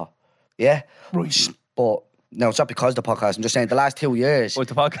 Noel Gallagher. Yeah? Right. But, no, it's not because of the podcast. I'm just saying, the last 2 years... But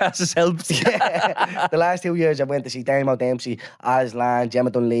the podcast has helped. The last 2 years I went to see Damo Dempsey, Aslan, Gemma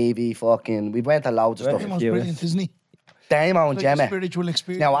Dunleavy, fucking... We went to loads of stuff. Demo's Yeah. brilliant, isn't he? Damo and Like a Gemma. spiritual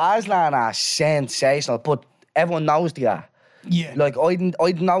experience. Now, Aslan are sensational, but everyone knows they are. Yeah. Like,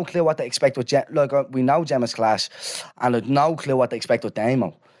 I'd no clue what to expect with we know Gemma's class, and I'd no clue what to expect with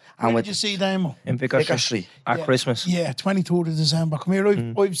Damo. And Where did you see Damo? In Vicar Vicar Street. Street. At Yeah. Christmas. Yeah, 23rd of December. Come here,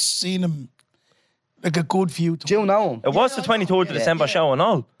 I've seen him like a good few times. Do you know him? It was the 23rd of December show and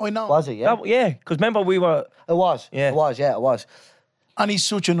all. I know. Was it, yeah? Yeah, because remember we were... It was. Yeah. It was, yeah, it was. And he's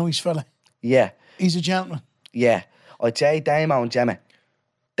such a nice fella. Yeah, He's a gentleman. yeah. I'd say Damo and Gemma,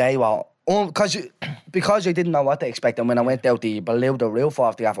 they were... because I didn't know what to expect, and when I went out, they blew the roof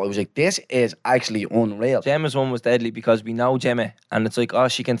off the after. I was like, this is actually unreal. Gemma's one was deadly because we know Gemma and it's like, oh,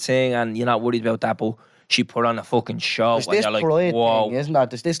 she can sing and you're not worried about that, but she put on a fucking show. There's and this you're like, pride whoa. thing, isn't there?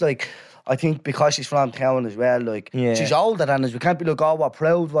 There's this, like, I think because she's from town as well, like, Yeah. she's older than us. We can't be like, oh, we're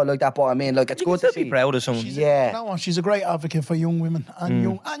proud, we're like that, but I mean, like, it's You can good to still see. be proud of someone. Yeah. You know what? She's a great advocate for young women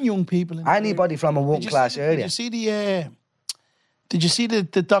and young people. In the Anybody from a area. working class Did area. you see Did you see the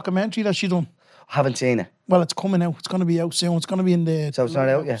documentary that she done? Haven't seen it. Well, it's coming out. It's going to be out soon. It's going to be in the... So it's not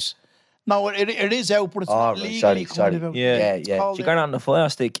out yet? No, it is out, but it's Oh, not right, legally sorry. coming out. Yeah. Yeah, It's yeah. called, She got on the fire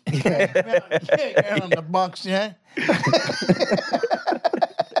stick. yeah, on the box, yeah.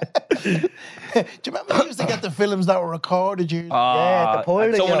 Do you remember they used to get the films that were recorded years ago? Yeah, the And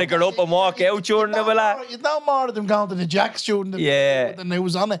pirate, someone yeah. to get up and walk out during the villa. You know more of them going to the Jacks during the Yeah. than who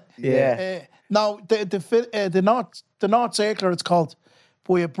was on it. Yeah. Now the North Circular, it's called,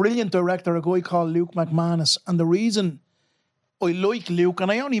 by a brilliant director, a guy called Luke McManus. And the reason I like Luke,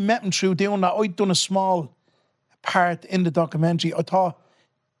 and I only met him through doing that, I'd done a small part in the documentary. I thought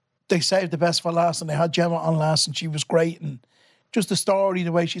they saved the best for last, and they had Gemma on last, and she was great. And just the story,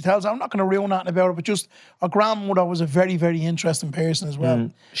 the way she tells it, I'm not going to ruin nothing about it, but just her grandmother was a very, very interesting person as well.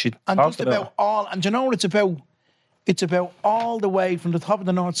 She And talked just about all, and you know what it's about? It's about all the way from the top of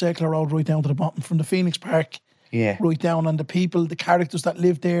the North Circular Road right down to the bottom, from the Phoenix Park Yeah. right down, and the people, the characters that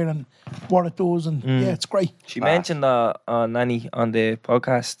live there and what it does. And yeah, it's great. She mentioned Nanny on the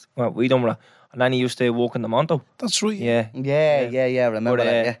podcast. Well, we don't know. Nanny used to walk in the Monto. That's right. Yeah. Yeah, remember But,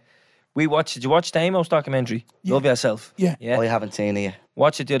 that, yeah. We watched. Did you watch Damo's documentary? Love Yourself. Yeah. Yeah. I haven't seen it yet.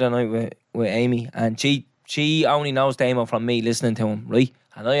 Watched it the other night with Amy, and she only knows Damo from me listening to him, right?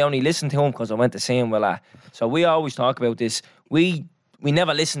 And I only listened to him because I went to see him. So we always talk about this. We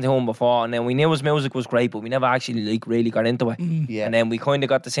never listened to him before, and then we knew his music was great, but we never actually really got into it. Yeah. And then we kind of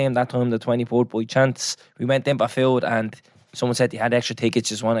got to see him that time, the 24th, by chance. We went in Baffield, and someone said they had extra tickets,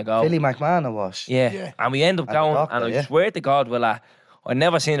 just want to go. Billy McMahon it was. Yeah. Yeah. And we end up At the going, doctor, and I yeah. swear to God, I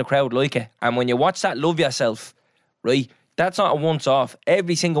never seen a crowd like it. And when you watch that Love Yourself, right, that's not a once off.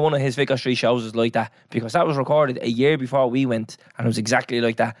 Every single one of his Vicar Street shows is like that, because that was recorded a year before we went, and it was exactly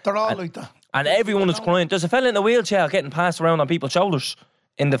like that. They're all and, like that. And everyone was crying. There's a fella in a wheelchair getting passed around on people's shoulders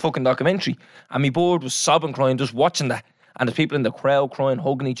in the fucking documentary. And my board was sobbing, crying, just watching that. And there's people in the crowd crying,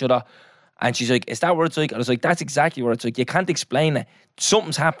 hugging each other. And she's like, is that what it's like? And I was like, that's exactly what it's like. You can't explain it.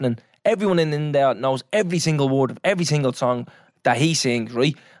 Something's happening. Everyone in there knows every single word of every single song that he sings,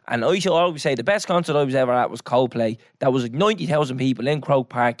 right? And I shall always say the best concert I was ever at was Coldplay. That was like 90,000 people in Croke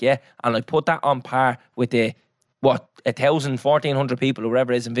Park, yeah? And I put that on par with the, 1,000, 1,400 people, or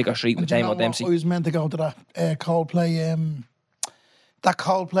whatever it is in Vicar Street with Do you know Damo what? Dempsey. I was meant to go to that Coldplay, that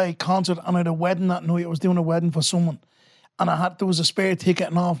Coldplay concert, and I had a wedding that night. I was doing a wedding for someone, and there was a spare ticket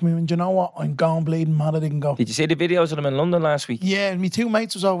and off me. And do you know what? I'm gone bleeding mad. I didn't go. Did you see the videos of them in London last week? Yeah, and my two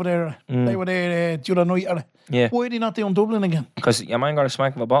mates was over there. They were there the other night. Yeah. Why are they not doing Dublin again? Because your man got a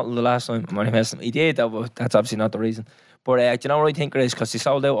smack of a bottle the last time. I'm only messing. He did, though, but that's obviously not the reason. But do you know what I think it is? Because they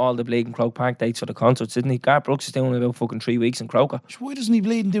sold out all the bleeding Croke Park dates for the concerts, didn't he? Garth Brooks is doing about fucking 3 weeks in Croker. Why doesn't he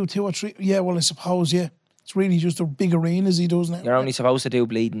bleed and do 2 or 3? Yeah, well, I suppose, yeah. It's really just the big arenas he does now. You're only supposed to do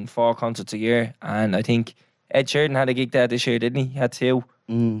bleeding 4 concerts a year, and I think Ed Sheeran had a gig there this year, didn't he? He had 2.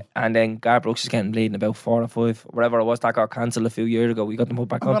 And then Gar Brooks is getting bleeding about 4 or 5, whatever it was. That got cancelled a few years ago. We got them put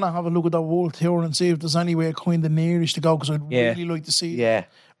back I'm on. going to have a look at that world tour and see if there's anywhere kind of nearish to go, because I'd Yeah. really like to see it. Yeah.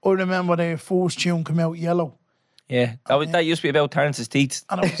 I remember their first tune come out, Yellow. Yeah, that used to be about Terrence's teeth.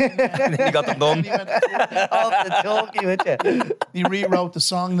 And I was And then he got them done. he, went, Off the talkie with you. he rewrote the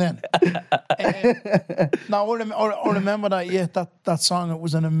song then. No, I remember that, yeah, that song. It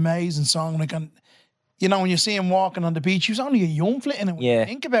was an amazing song. Like, and you know, when you see him walking on the beach, he was only a young flit in it. When you Yeah.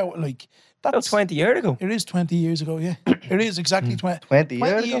 think about it, like, About that's 20 years ago. It is 20 years ago, yeah. It is exactly 20. 20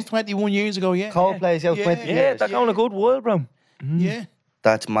 years ago? 21 years ago, yeah. Coldplay's out Yeah. 20 Yeah, years. they're going a good while, bro. Yeah.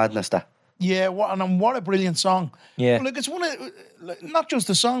 That's madness, that. Yeah, what a brilliant song. Yeah. Like, it's one of, like, not just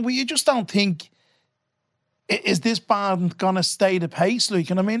the song, but you just don't think, is this band going to stay the pace? Like,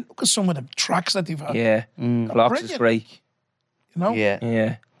 and I mean, look at some of the tracks that they've had. Yeah. Clocks is Brilliant. great. You know? Yeah.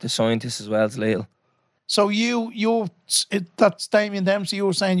 Yeah. The Scientist as well is little. So that's Damien Dempsey, you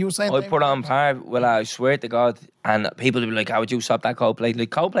were saying I Damien put on par, well, I swear to God, and people would be like, how would you stop that Coldplay?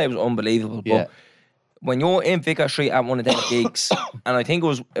 Like, Coldplay was unbelievable, Yeah. but when you're in Vicar Street at one of them gigs, and I think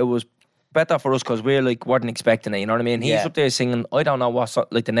it was better for us because we're like, weren't expecting it, you know what I mean? He's Yeah. up there singing, I don't know what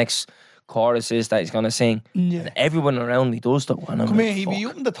like the next chorus is that he's going to sing. Yeah. And everyone around me does that. And I'm Come like, here, he'd be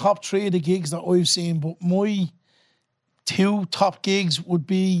fuck. up in the top 3 of the gigs that I've seen, but my 2 top gigs would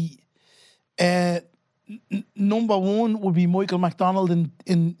be number 1 would be Michael McDonald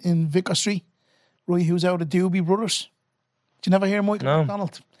in Vicar Street, right, who's out of Doobie Brothers. Did you never hear Michael No.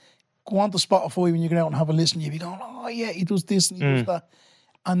 McDonald? Go on to Spotify when you get out and have a listen. You'll be going, oh yeah, he does this and he does that.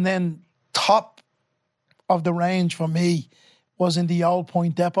 And then top of the range for me was in the Old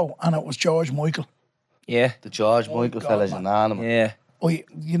Point Depot, and it was George Michael. Yeah. The George Michael God, fella's man. an animal. Yeah.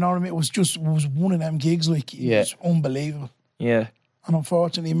 You know what I mean? It was one of them gigs, like, it Yeah. was unbelievable. Yeah. And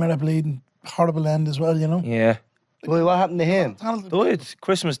unfortunately, Mera bleeding, horrible end as well, you know? Yeah. Well, what happened to him? Died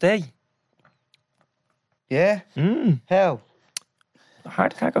Christmas Day. Yeah? How?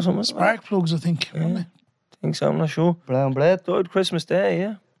 Heart attack or something. Spark plugs, I think. weren't they? I think so, I'm not sure. Brown bread? Died Christmas Day,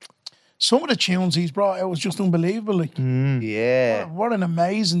 yeah. Some of the tunes he's brought out was just unbelievable. Like, Yeah. what an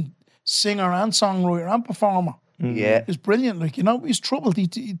amazing singer and songwriter and performer. Yeah. He's brilliant, like, you know, he's troubled.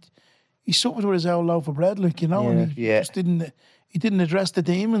 He suffered with his old loaf of bread, like, you know, and he Yeah. just didn't address the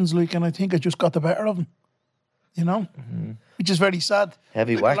demons, like, and I think it just got the better of him, you know, which is very sad.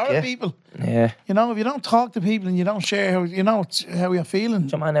 Heavy Like, whack, a lot yeah. of people, Yeah. you know, if you don't talk to people and you don't share how, you know, how you're feeling,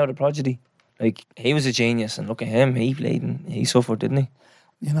 Some man out of Prodigy. Like, he was a genius, and look at him, he played and he suffered, didn't he?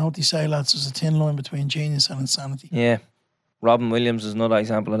 you know what they say, lads, there's a thin line between genius and insanity. Yeah. Robin Williams is another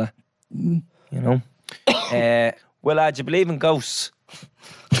example of that. You know? Well, do you believe in ghosts?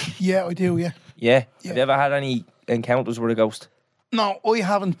 Yeah, I do, yeah. Yeah. Have you ever had any encounters with a ghost? No, I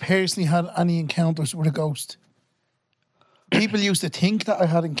haven't personally had any encounters with a ghost. People used to think that I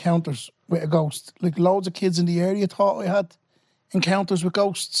had encounters with a ghost. Like, loads of kids in the area thought I had encounters with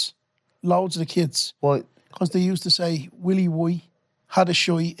ghosts. Loads of the kids. What? Because they used to say, Willie White had a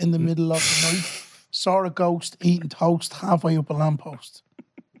shy in the middle of the night, saw a ghost eating toast halfway up a lamppost.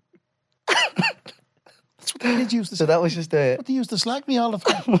 That's what the kids used to say. So that was just a... But they used to slag me all the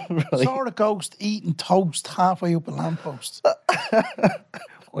time. Saw a ghost eating toast halfway up a lamppost.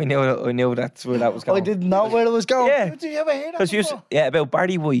 I knew that's where that was going. I didn't know where it was going. Yeah. Did you ever hear that Because before? about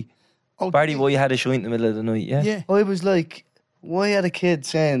Barry Boy. Oh, Barry did Boy had a show in the middle of the night, yeah? Yeah. I was like, why had a kid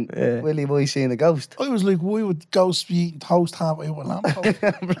saying, Willie Boy seeing a ghost? I was like, why would ghosts be eating toast halfway up a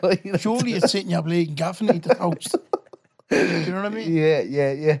lamppost? Right. Surely you'd sit in your bleeding gaff and eat the toast. Do you know what I mean?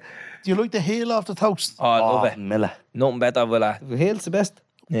 Yeah. Do you like the heel off the toast? Oh, I love Oh, it. Miller. Nothing better, will I? Hail's the best.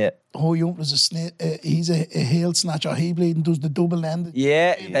 Yeah. Oh, you is he's a heel snatcher. He bleeding does the double ended.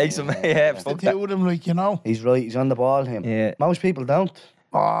 Yeah, takes him. Yeah, The fuck two that. of them, like, you know. He's right. He's on the ball, him. Yeah. Most people don't.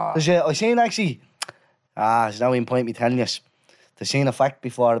 Ah, I seen actually... there's no even point me telling you. There's seen a fact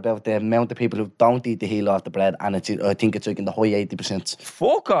before about the amount of people who don't eat the heel off the bread, and I think it's like in the high 80%.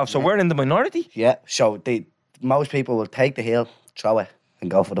 Fuck off, so we're in the minority? Yeah, so most people will take the heel, throw it, and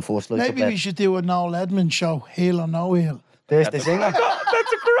go for the first slice of maybe we bread. should do a Noel Edmonds show, heel or no heel. There's the singer. That's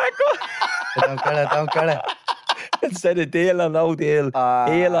a correct one. Don't get it. Instead of deal or no deal.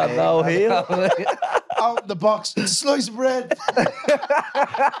 Heel or no heel. Out the box, it's a slice of bread.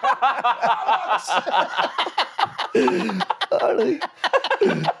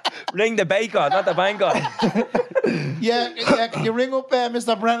 Ring the baker, not the banker. Yeah, can you ring up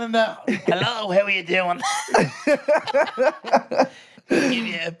Mr. Brennan now? Hello, how are you doing?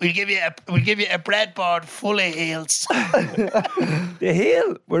 We'll give you a breadboard full of heels. The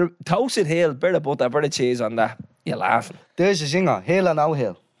hail, we're toasted hail, bit of butter, bit of cheese on that. You're laughing. There's a singer, hail or no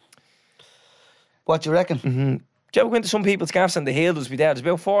hail. What do you reckon? Do you ever go into some people's gaffs and the hail just be there? There's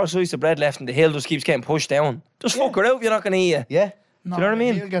about 4 slices of bread left and the hail just keeps getting pushed down. Just fuck her out if you're not going to eat it. Yeah. No, you know what I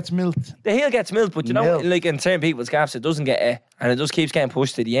mean? The heel gets milked. The hail gets milked, but you know, Milk. like in certain people's gaffs, it doesn't get it, and it just keeps getting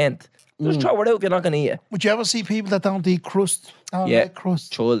pushed to the end. Just throw it out if you're not going to eat it. Would you ever see people that don't eat crust? Don't Yeah. like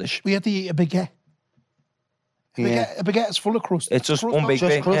crust. Childish. We had to eat a baguette. Yeah. A baguette is full of crust. It's just Crust one on big top.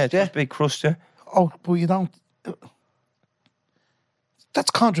 bit. crust, Yeah, it's yeah. just big crust, yeah. Oh, but you don't. That's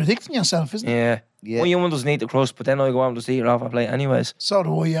contradicting yourself, isn't it? Yeah. Yeah. Well, you one doesn't eat the crust, but then I go out and just eat it off a plate anyways. So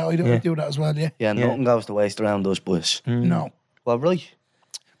do I, yeah. I do that as well, yeah. Yeah, nothing goes to waste around those boys. No. Well, right.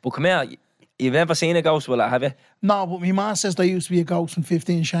 But come here, you've never seen a ghost, will I, have you? No, but my man says there used to be a ghost in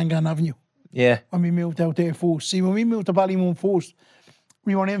 15 Shangan Avenue Yeah. when we moved out there first. See, when we moved to Ballymoon first,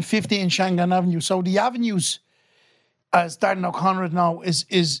 we were in 15 Shangan Avenue. So the avenues, as Darren O'Connor now,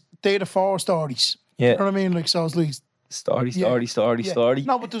 is they're the 4 stories. Yeah. You know what I mean? Like, so it's like... Story. Yeah.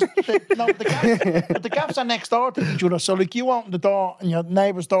 No, but the gaps are next door to each other. So, like, you open the door and your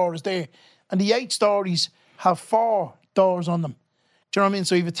neighbour's door is there. And the 8 stories have 4 doors on them. Do you know what I mean?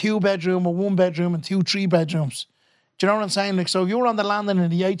 So you have a 2-bedroom, a 1-bedroom, and 2 3-bedrooms. Do you know what I'm saying? Like, so if you're on the landing in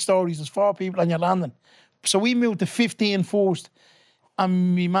the 8 stories, there's 4 people on your landing. So we moved to 15 first.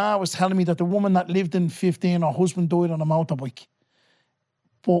 And my ma was telling me that the woman that lived in 15, her husband died on a motorbike.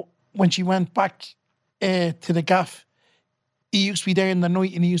 But when she went back to the gaff, he used to be there in the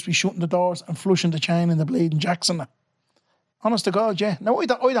night and he used to be shutting the doors and flushing the chain and the blade and Jackson. Honest to God, yeah. No, I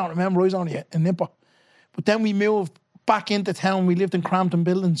don't remember. I was only in Nipper. But then we moved back into town. We lived in Crampton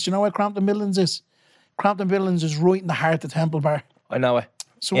Buildings. Do you know where Crampton Buildings is? Crampton Buildings is right in the heart of Temple Bar. I know it.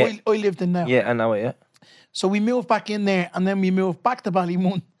 So Yeah. I lived in there. Yeah, I know it, yeah. So we moved back in there and then we moved back to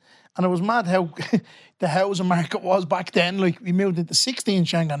Ballymoon. And it was mad how the housing market was back then. Like, we moved into 16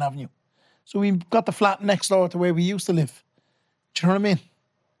 Shangan Avenue. So we got the flat next door to where we used to live. Do you know what I mean?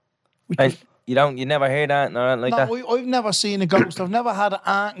 Which And was- you never hear that or anything like that? No, I've never seen a ghost. I've never had an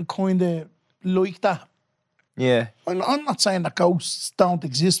aunt and kind of like that. Yeah, I'm not saying that ghosts don't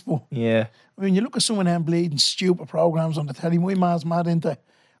exist, but yeah. I mean, you look at some of them bleeding stupid programs on the telly. My man's mad into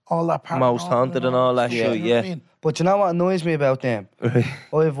all that paranormal Most Haunted and all that you shit, know what yeah. I mean? But you know what annoys me about them?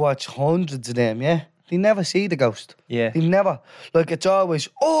 I've watched hundreds of them, yeah? They never see the ghost. Yeah. They never. Like, it's always,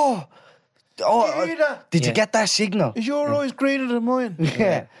 You hear that? did Yeah. you get that signal? Is your eyes greater than mine?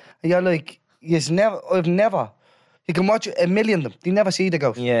 Yeah. You're like, I've never. You can watch a million of them. They never see the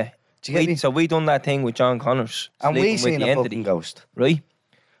ghost. Yeah. Do you get me? So we done that thing with John Connors. And we sleeping with seen the a entity, fucking ghost. right?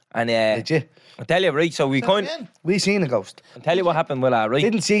 And Did you? I tell you, right, so we kind Again? We seen a ghost. I'll tell you what happened, Will I, right?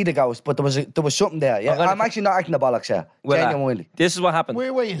 Didn't see the ghost, but there was something there. Yeah, I'm gonna- I'm actually not acting the bollocks here. Will I? Genuinely. This is what happened.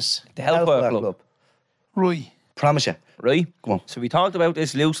 Where was? The Hellfire Club. Right. Promise you. Right? Come on. So we talked about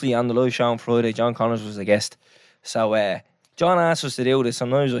this loosely on the live show on Friday. John Connors was a guest. So John asked us to do this,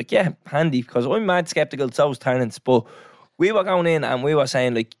 and I was like, yeah, handy, because I'm mad sceptical, so was Terence. But we were going in and we were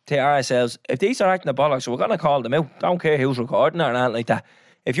saying, like, to ourselves, if these are acting the bollocks, we're going to call them out. Don't care who's recording or anything like that.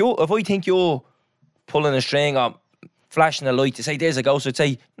 If I think you're pulling a string or flashing a light to say there's a ghost, I'd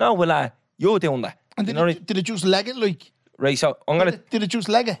say, no, Will, you're doing that. And You did, know it, did it just leg it like? Right, so I'm going to... Did it just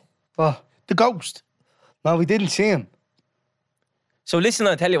leg it? Oh, The ghost. no, we didn't see him. So listen,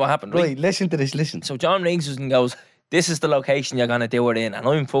 I'll tell you what happened, right? Right, listen to this, listen. So John rings us and goes, this is the location you're going to do it in. And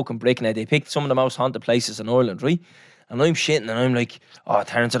I'm fucking bricking it. They picked some of the most haunted places in Ireland, right? And I'm shitting and I'm like, oh,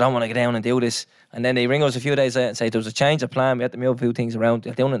 Terence, I don't want to get down and do this. And then they ring us a few days later and say there was a change of plan. We had to move a few things around.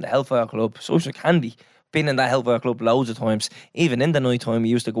 They're down in the Hellfire Club. So it's like handy. Been in that Hellfire Club loads of times. Even in the night time, we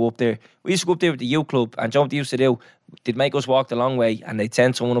used to go up there. We used to go up there with the youth club. And John, what they used to do, they'd make us walk the long way and they'd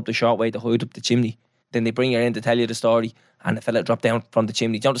send someone up the short way to hide up the chimney. Then they bring you in to tell you the story. And the fella dropped down from the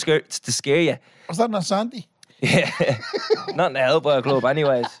chimney. Do you know, to scare you. Was that not Sandy? Yeah, not in the Hellfire Club,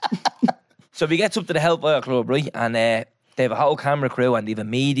 anyways. So we gets up to the Hellfire Club, right? And they have a whole camera crew, and they have a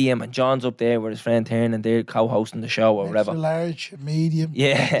medium, and John's up there with his friend Tern, and they're co-hosting the show or Extra whatever. large, medium.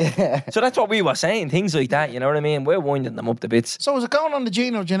 Yeah. So that's what we were saying, things like that. You know what I mean? We're winding them up to bits. So is it going on the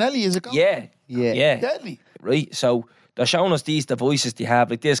Gino Ginelli? Is it going? Yeah, Yeah. Deadly. Right. So they're showing us these devices they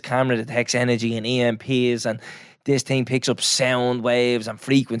have, like this camera that detects energy and EMPs, and this thing picks up sound waves and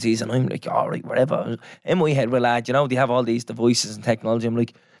frequencies, and I'm like, all right, whatever. In my head, well, lad, you know, they have all these devices and technology. I'm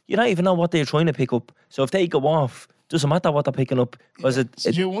like, you don't even know what they're trying to pick up. So if they go off, doesn't matter what they're picking up, because So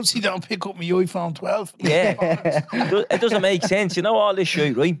you won't see don't pick up my iPhone 12. yeah, it doesn't make sense. You know all this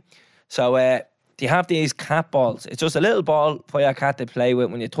shit, right? So they have these cat balls. It's just a little ball for your cat to play with.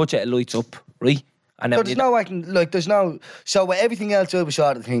 When you touch it, it lights up, right? And then So when there's you no acting, like, there's no. So with everything else, I was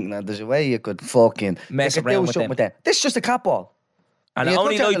sort of thinking that there's a way you could fucking Mess you could around do with something them. with them. This is just a cat ball. And it You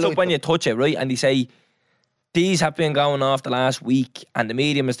only touch it, lights up when you touch it, right? And they say, these have been going off the last week, and the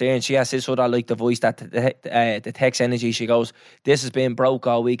medium is there, and she has this sort of like the voice that detects energy. She goes, this has been broke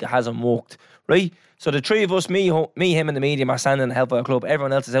all week, it hasn't worked, right? So the three of us, me, him, and the medium are standing in the Hellfire Club.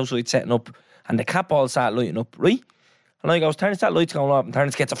 Everyone else is outside setting up, and the cat ball start lighting up, right? And I goes, Terence, that light's going up, and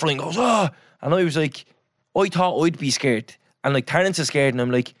Terence gets a fright and goes, oh! And I was like, I thought I'd be scared. And like, Terence is scared, and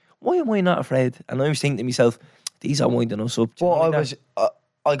I'm like, why am I not afraid? And I was thinking to myself, these are winding us up. Do you But know like that?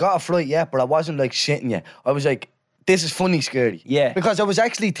 I got a fright, yeah, but I wasn't like shitting you. I was like, this is funny, scary. Yeah. Because I was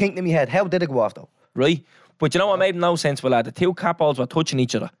actually thinking in my head, how did it go off though? Right? But you know what made no sense, well, the two cat balls were touching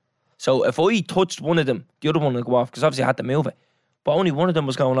each other. So if I touched one of them, the other one would go off, because obviously I had to move it. But only one of them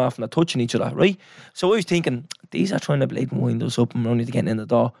was going off and they're touching each other, right? So I was thinking, these are trying to blade and wind us up and we're only getting in the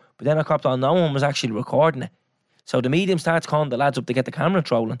door. But then I copped on, no one was actually recording it. So the medium starts calling the lads up to get the camera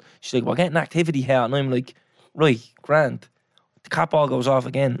trolling. She's like, we're getting activity here. And I'm like, right, grand. The cat ball goes off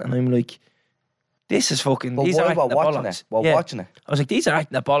again. And I'm like, this is fucking, But these why are we're acting the watching bollocks. it? We're watching it. I was like, these are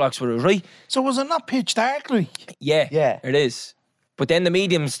acting the bollocks for us, right? So was it not pitch dark, like? Yeah, Yeah. it is. But then the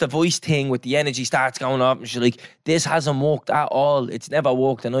medium's, the voice thing with the energy starts going up, and she's like, this hasn't worked at all. It's never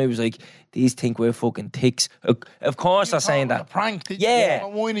worked. And I was like, these think we're fucking ticks. Of course they're saying A that. prank. Did Yeah.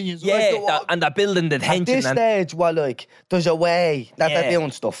 You? Whining you. Yeah, Like, and they're building the At tension. this And, stage, well, like, there's a way that Yeah. they're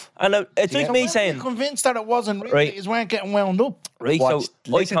doing stuff. it's like so me when saying, you're convinced that it wasn't real, Right. you weren't getting wound up. right, Watch, so I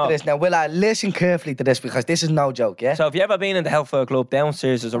listen to thought, this now. Will I listen carefully to this because this is no joke, yeah? so if you ever been in the Hellfire Club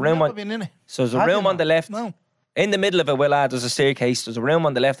downstairs, there's a room Never on, been in it. so there's a Have you room on not? the left. No. In the middle of it, there's a staircase. There's a room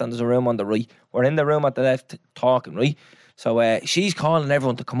on the left and there's a room on the right. We're in the room at the left talking, right? So she's calling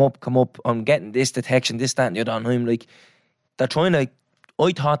everyone to come up. I'm getting this detection, this, that, and the other. And I'm like, they're trying to,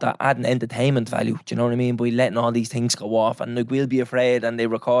 I thought they're adding entertainment value, do you know what I mean? By letting all these things go off and like, we'll be afraid and they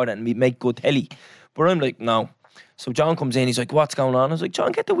record it and we make good telly. But I'm like, no. So John comes in, he's like, what's going on? I was like,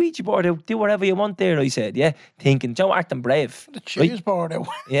 John, get the Ouija board out, do whatever you want there, I said, yeah. Thinking, Joe acting brave. The cheese board out.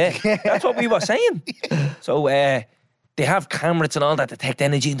 Yeah, that's what we were saying. So they have cameras and all that detect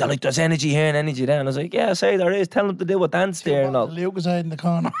energy, and they're like, there's energy here and energy there. And I was like, yeah, I say there is. Tell them to do a dance there and all. Luke is hiding in the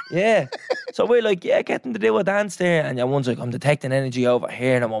corner. Yeah. So we're like, yeah, get them to do a dance there. And one's like, I'm detecting energy over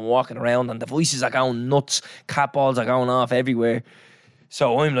here, and I'm walking around, and the voices are going nuts. Cat balls are going off everywhere.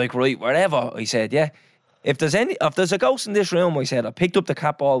 So I'm like, right, wherever. I said, yeah. If there's a ghost in this room, I said, I picked up the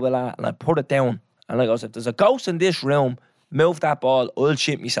cat ball and I put it down. And I goes, if there's a ghost in this room, move that ball, I'll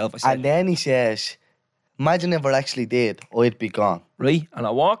shit myself. I said, And then he says, imagine if it actually did, I'd be gone. right? And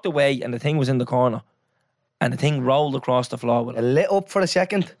I walked away and the thing was in the corner. And the thing rolled across the floor with It it. lit up for a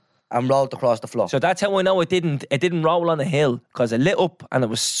second and rolled across the floor. So that's how I know it didn't roll on a hill, because it lit up and it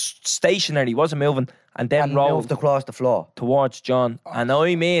was stationary, it wasn't moving, and then and rolled moved across the floor. towards John. And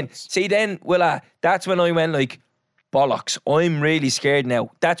I mean, see then, that's when I went like, bollocks, I'm really scared now.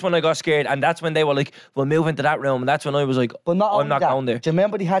 That's when I got scared, and that's when they were like, we'll move into that room, and that's when I was like, But not I'm only not that, going there. do you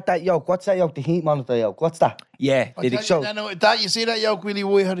remember they had that yoke? What's that yoke? The heat monitor yoke. What's that? Yeah, I did tell it? you, So- that, no, that you see that yoke Willie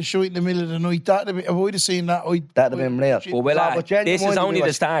White had a show in the middle of the night. That'd have been, if I'd have seen that, That'd have been real. Well, No, but genuinely this is only was-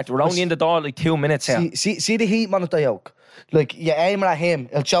 the start. We're only in the door like 2 minutes here. See the heat monitor yoke? Like, you aim at him,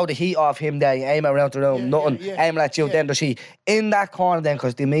 it'll show the heat off him there, you aim around the room, Yeah, nothing, yeah, aiming at you, yeah. then there's he. In that corner then,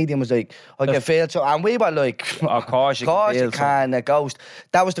 because the medium was like, I can feel so, and we were like, Of course you can feel can, a ghost.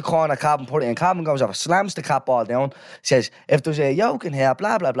 That was the corner Cabin put it in. Cabin goes over, slams the cat ball down, says, if there's a yoke in here,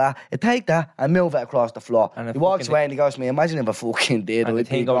 blah, blah, blah, you take that and move it across the floor. And it He walks fucking- away and he goes to me, imagine if I fucking did, And the I'd be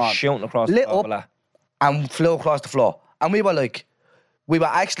thing goes gone. shooting across Lit the top up of that. and flew across the floor. And we were like, we were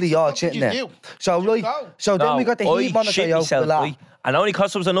actually all What did sitting you there. do? So, Did you right, go? so then we got the heat I monitor shit yoke. myself, with that. right? And only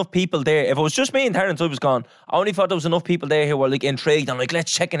because there was enough people there. If it was just me and Terence, I was gone. I only thought there was enough people there who were like intrigued and like, let's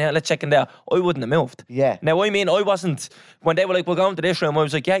check in here, let's check in there. I wouldn't have moved. Yeah. Now, I mean, I wasn't, when they were like, we're going to this room, I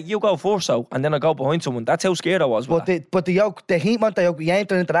was like, yeah, you go first, so. And then I go behind someone. That's how scared I was. with that. But the yoke, the heat monitor yoke, we aimed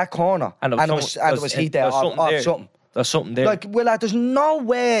it into that corner. And there was heat there off something. There's something there. Like, well, there's no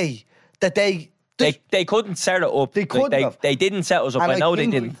way that they they couldn't set it up. They Like, couldn't have. They didn't set us up. and I know they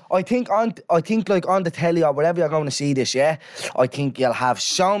think- didn't. I think like on the telly or wherever you're going to see this, yeah, I think you'll have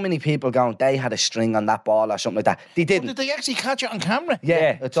so many people going, they had a string on that ball or something like that. They didn't. Did they actually catch it on camera?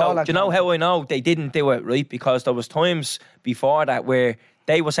 Yeah, it's so all on do you know camera. how I know they didn't do it, right? Because there was times before that where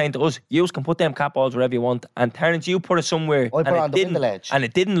they were saying to us, you can put them cat balls wherever you want, and Terence, you put it somewhere put and it on the didn't, window ledge. and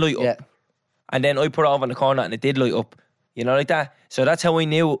it didn't light Yeah. up. And then I put it over in the corner and it did light up. You know, like that. So that's how I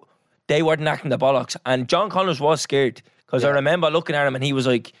knew they weren't acting the bollocks. And John Connors was scared, because I remember looking at him and he was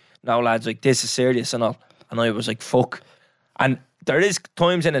like, no lads, like this is serious and all. And I was like, fuck. And there is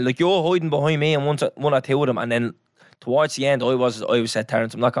times in it, like you're hiding behind me and one or two of them, and then towards the end, I said,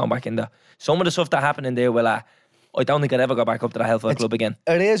 Terence, I'm not going back in there. Some of the stuff that happened in there, well, I don't think I'd ever go back up to the Hellfire Club again.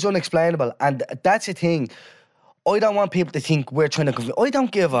 It is unexplainable, and that's the thing. I don't want people to think we're trying to convince. I don't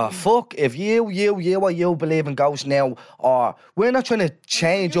give a fuck if you believe in ghosts now, or we're not trying to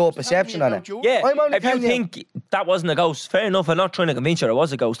change your perception on it. Yeah, I'm only if you telling think that wasn't a ghost, fair enough. I'm not trying to convince you it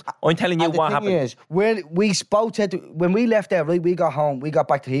was a ghost. I'm telling you And the what thing happened. is, when we left there, right, we got home, we got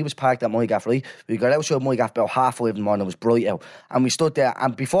back to, he was parked at my gaff, right? We got outside my gaff about 5:30 in the morning, it was bright out. And we stood there,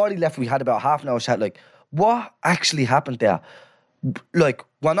 and before he left, we had about half an hour chat, like, what actually happened there? Like,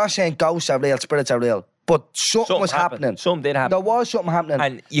 we're not saying ghosts are real, spirits are real, but something was happened. happening. Something did happen. There was something happening.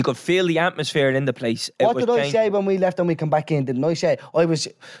 And you could feel the atmosphere in the place. It What was did I changing. say when we left and we come back in? Didn't I say I was?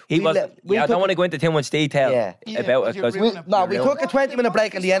 He we was. le- we I don't took want to go into too much detail Yeah. about it because We took a 20-minute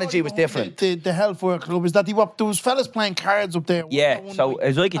break and the energy was different. The Hellfire Club is that there was fellas playing cards up there. Yeah, one so night, it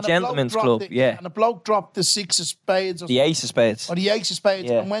was like a and gentleman's bloke club, dropped yeah. And a bloke dropped the 6 of spades or the Ace of Spades. or the Ace of Spades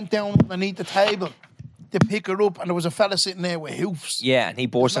Yeah. and went down underneath the table to pick her up, and there was a fella sitting there with hoofs. Yeah, and he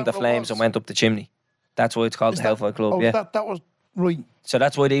burst Isn't that into what it flames was? and went up the chimney. That's why it's called the Hellfire Club. Oh, Yeah. that was right. So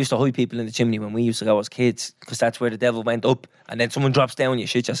that's why they used to hide people in the chimney when we used to go as kids, because that's where the devil went up, and then someone drops down, you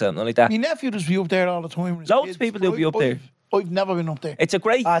shit yourself, not like that. My nephew does be up there all the time. with his Loads kids. of people do be up there. I've never been up there. It's a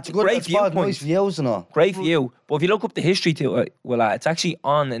great, it's a good great spot, viewpoint. nice views and all. Great view. But if you look up the history to it, well, it's actually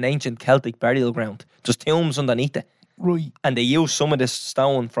on an ancient Celtic burial ground. Just tombs underneath it. Right. And they used some of the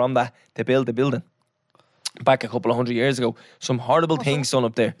stone from that to build the building. Back a couple of 100 years ago. Some horrible things done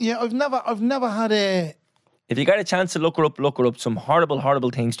up there. Yeah, I've never had a. If you get a chance to look her up. Some horrible, horrible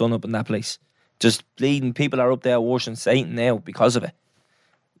things done up in that place. Just bleeding. People are up there worshiping Satan now because of it.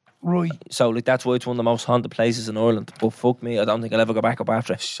 Right. So like that's why it's one of the most haunted places in Ireland. But fuck me, I don't think I'll ever go back up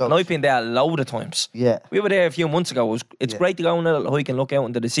after it. So- And I've been there a load of times. Yeah. We were there a few months ago. It's great to go on a little hike and look out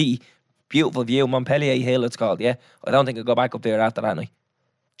into the city. Beautiful view, Montpellier Hill it's called, yeah. I don't think I'll go back up there after that night.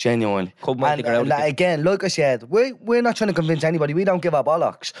 Genuinely. Couldn't wait to get out of like, it. again, like I said, we're not trying to convince anybody. We don't give up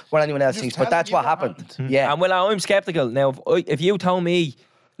bollocks what anyone else Just thinks, but telling that's you what what happened. happened. Yeah. And well, I'm skeptical. Now, if you told me,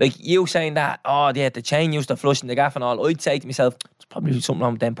 like you saying that, oh yeah, the chain used to flush in the gaff and all, I'd say to myself, there's probably something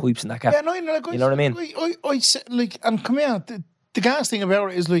wrong with them pipes in that gaff. Yeah, no, like, You know what I mean? I said, like, and come here, the gas thing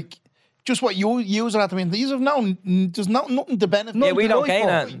about it is like, just what you use at the minute. These have there's nothing to benefit. Yeah, we don't Nothing gain to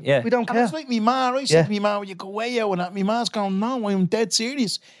that. life for. Yeah. We don't And care. it's like me ma. I said to me ma, when you go way out and that, me ma's going, no, I'm dead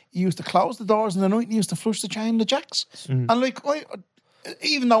serious. You used to close the doors in the night and you used to flush the chain and the jacks. Mm. And like,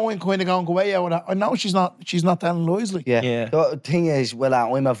 even though I'm kind of going go way out with that, I know she's not telling lies. Like, Yeah. Yeah. The thing is, well,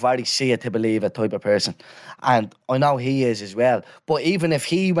 I'm a very see it to believe it type of person. And I know he is as well. But even if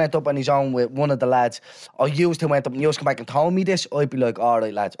he went up on his own with one of the lads, or you two went up and you come back and told me this, I'd be like, all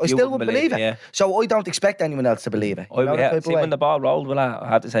right, lads. I still wouldn't wouldn't believe believe it. it, yeah. So I don't expect anyone else to believe it. You know, that type of See, way? when the ball rolled, well, I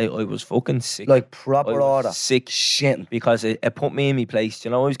have to say, I was fucking sick. Like I proper was order. sick Shitting. because it put me in my place.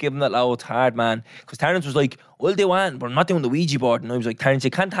 You know, I was giving that loads hard, man. Because Terence was like, I'll do one, but I'm not doing the Ouija board. And I was like, Terence,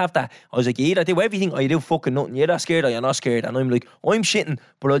 you can't have that. I was like, you either do everything or you do fucking nothing. You're not scared or you're not scared. And I'm like, I'm shitting,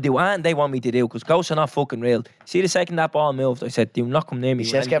 but I'll do one they want me to do because ghosts are not fucking real. See, the second that ball moved, I said, do not come near me. He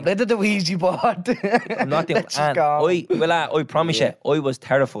with says, get anything. rid of the Ouija board. I'm not doing Let's and go. I promise you, I was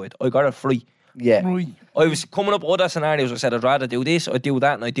terrified. I got it free. Yeah. right. I was coming up with other scenarios. I said, I'd rather do this, I'd do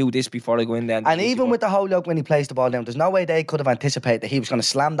that, and I'd do this before I go in there. And even with the whole look when he plays the ball down, there's no way they could have anticipated that he was going to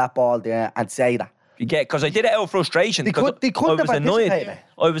slam that ball there and say that. You get, because I did it out of frustration. They because couldn't I was have annoyed. anticipated it.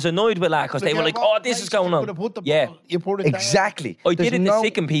 I was annoyed with that because they were like, "Oh, this is going on." You put it Exactly. I There's did it to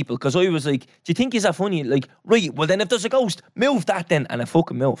sicken people because I was like, "Do you think is that funny?" Like, right? Well, then if there's a ghost, move that then, and it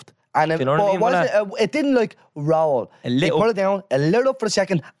fucking moved. And Do it, you know what I mean? but it didn't like roll. A little. He put it down, a little up for a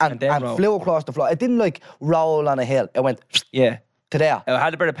second, and then roll. flew across the floor. It didn't like roll on a hill. It went Yeah, to there. I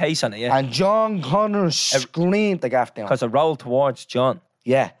had a bit of pace on it. Yeah, And John Connor screamed the gaff down. because I rolled towards John,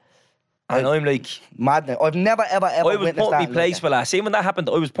 Yeah. and I'm like, Madness. I've never, ever I was witnessed putting that. me in place. life. Well, see when that happened,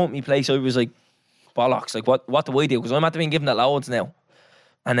 I was putting me place. I was like, bollocks. Like, what do I do? Because I'm at to be giving it loads now.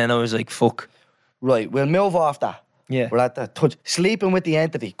 And then I was like, fuck. Right, we'll move off that. Yeah. We're at that touch. Sleeping with the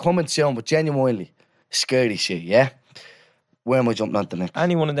entity, coming soon, but genuinely scary shit, yeah? Where am I jumping on to next?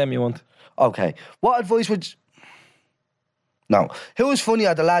 Any one of them you want. Okay. What advice would you... No. Who was funny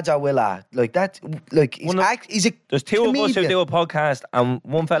are the lads I will at? Like that, like, he's a There's two of us who comedian. do a podcast and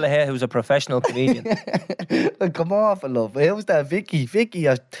one fella here who's a professional comedian. Like, come off, love. Who's that? Vicky,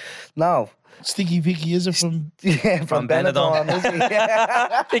 no. Sticky Vicky, is it from? Yeah, from Benidorm. Benidorm, is he? Yeah.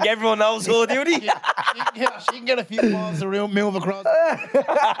 I think everyone knows who, do they? Yeah, she can get a few balls around, move across.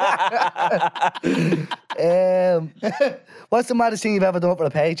 What's the maddest thing you've ever done for a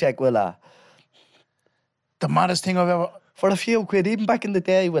paycheck, Willa? The maddest thing I've ever. For a few quid, even back in the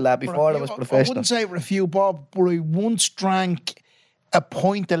day, before I was I professional. wouldn't say for a few bob, but I once drank a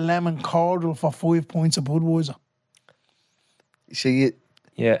pint of lemon cordial for 5 pints of Budweiser. So you,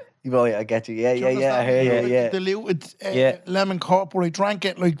 Yeah. right, I get you. Yeah, Do you yeah, I hear understand? you, yeah. Diluted Yeah. lemon cordial. I drank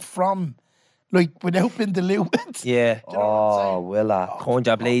it without being diluted. Yeah. Do you know what I'm saying? Oh, Willa. Turn your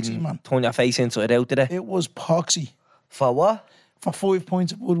Poxy, bleeding, man. turn your face inside out today. It was poxy For what? for 5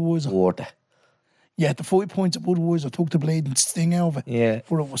 pints of Budweiser. Worth it. Yeah, the 5 pints of Budweiser took the bleeding sting out of it. Yeah.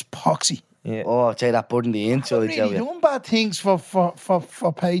 But it was poxy. Yeah. Oh, I'd say that putting the Not inside, really Joe. doing bad things for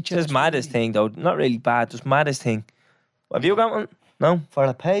paychecks. Just maddest thing though. Not really bad, just maddest thing. Have you got one? No? For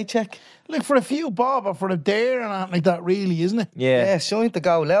a paycheck? Like for a few bob or for a dare and that like that, really, isn't it? Yeah. Yeah, something to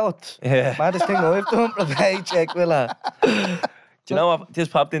go loud. Yeah. Maddest thing I've done for a paycheck, Willa. Do you know what just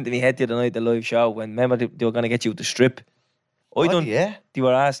popped into my head the other night, the live show, when remember they were going to get you to strip? I done. Yeah. They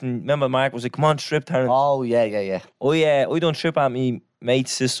were asking, remember Mark was like, come on, strip, Terence. Oh, yeah. I done strip at me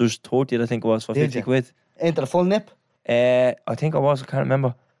mate's sister's 30th, I think it was, for Did 50 you? quid. Into the full nip? I think I was, I can't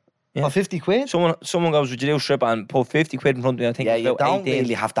remember. Yeah. For 50 quid? Someone goes, would you do strip and put 50 quid in front of me? I think Yeah, it was you about don't 18.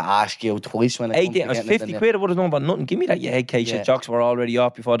 really have to ask you twice when it comes 18, to it was getting 50 it. quid, I would have done about nothing. Give me that, you head case. Yeah. Your jocks were already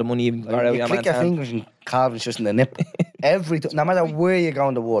off before the money even got out of You your click man's your hand. fingers and Calvin's just in the nip. No matter where you go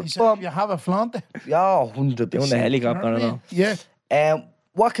in the world. You said you have a flaunt it. Yeah, 100%. Doing the helicopter and all. Yeah.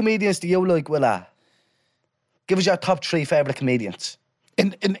 What comedians do you like, Willa? Give us your top 3 favourite comedians.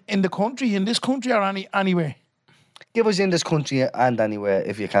 In the country, in this country or anywhere. Give us in this country and anywhere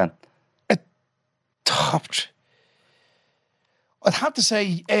if you can. Top. I'd have to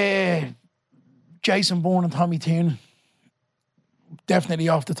say Jason Bourne and Tommy Tiernan. Definitely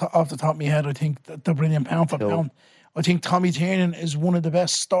off the top of my head, I think they're brilliant pound for Cool. pound. I think Tommy Tiernan is one of the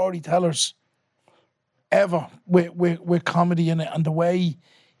best storytellers ever with comedy in it, and the way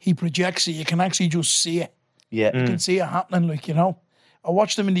he projects it, you can actually just see it. Yeah. You can see it happening, like, you know. I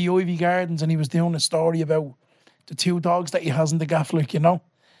watched him in the Ivy Gardens and he was doing a story about the 2 dogs that he has in the gaff, like, you know.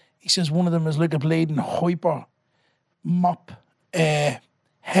 He says one of them is like a bleeding hyper mop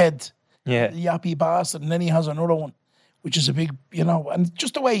head, Yeah. yappy bastard, and then he has another one, which is a big, you know, and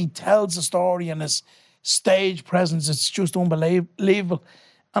just the way he tells the story and his stage presence, it's just unbelievable.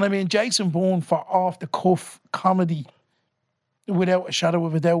 And I mean, Jason Bourne for off the cuff comedy, without a shadow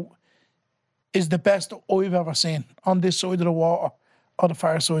of a doubt, is the best I've ever seen on this side of the water or the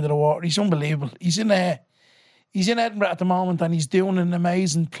far side of the water. He's unbelievable. He's in Edinburgh at the moment and he's doing an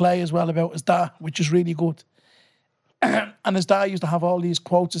amazing play as well about his dad, which is really good. And his dad used to have all these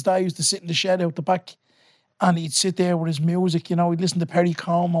quotes. His dad used to sit in the shed out the back and he'd sit there with his music, you know, he'd listen to Perry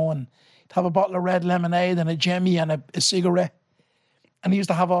Como and he'd have a bottle of red lemonade and a Jemmy and a cigarette. And he used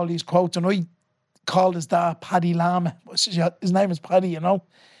to have all these quotes, and I called his dad Paddy Lama. His name is Paddy, you know.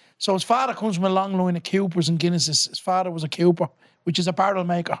 So his father comes from a long line of Coopers and Guinnesses. His father was a Cooper, which is a barrel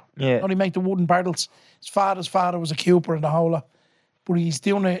maker. Yeah. Only make the wooden barrels. His father's father was a Cooper in the whole lot. But he's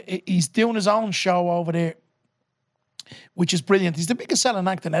doing his own show over there, which is brilliant. He's the biggest selling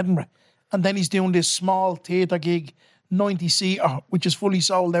act in Edinburgh. And then he's doing this small theatre gig, 90-seater, which is fully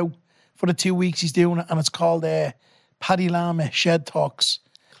sold out for the 2 weeks he's doing it. And it's called Paddy Lama Shed Talks.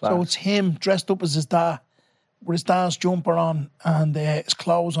 So it's him dressed up as his dad, with his dad's jumper on and his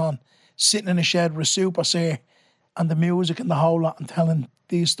clothes on, sitting in a shed with a super seer and the music and the whole lot and telling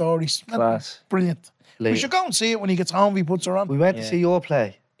these stories. Class. Brilliant. We should go and see it when he gets home, he puts her on. We went to see your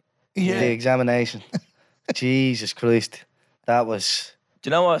play. Yeah. The examination. Jesus Christ. That was... Do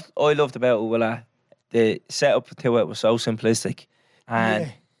you know what I loved about it? Well, the setup to it was so simplistic, and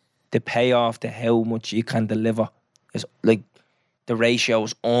Yeah. the payoff to how much you can deliver is like the ratio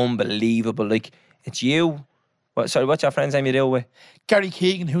is unbelievable. Like it's you. What's your friend's name you deal with? Gary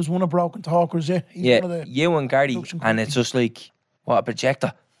Keegan, who's one of Broken Talkers, yeah. He's Yeah, one of the you and Gary, production and it's company. just like what a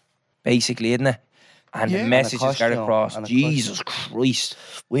projector, basically, isn't it? And Yeah. the And a messages get costume, across. and a Jesus Christ!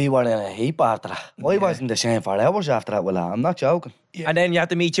 We were in a heap after that. I wasn't the same for hours after that, Willa. I'm not joking. Yeah. And then you have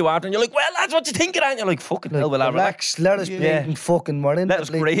to meet you after, and you're like, "Well, that's what you think of that." And you're like, "Fucking hell, well, Relax, let us Yeah. bleeding fucking, we're in Let the us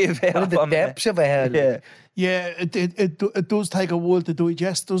bleeding- grieve we're in up the on it. depths of a hell. Yeah, Yeah, it does take a while to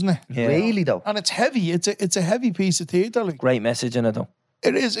digest, doesn't it? yeah. Really though. And it's heavy. It's a heavy piece of theatre. Like. Great message in it, though.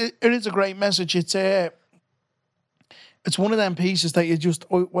 It is a great message. It's one of them pieces that you just,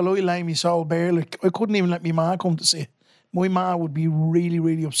 I lay me soul bare. Like, I couldn't even let my ma come to see it. My ma would be really,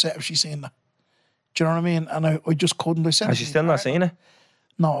 really upset if she seen that. Do you know what I mean? And I just couldn't. I said, Has she still not seen it?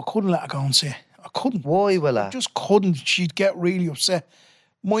 No, I couldn't let her go and see it. I couldn't. Why, Willa? Just couldn't. She'd get really upset.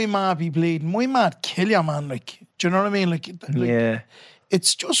 My ma be bleeding. My ma'd kill you, man. Like, do you know what I mean? Like Yeah.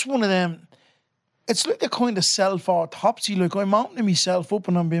 it's just one of them. It's like a kind of self-autopsy. Like, I'm opening myself up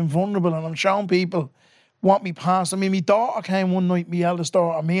and I'm being vulnerable and I'm showing people want me past. I mean, my daughter came one night, my eldest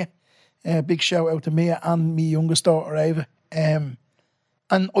daughter, Mia. Big shout out to Mia and my youngest daughter, Ava. And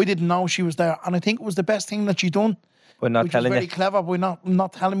I didn't know she was there. And I think it was the best thing that she done. But not which telling was very you. clever by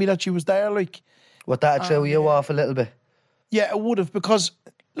not telling me that she was there. Like, Would that throw you off a little bit? yeah, it would have, because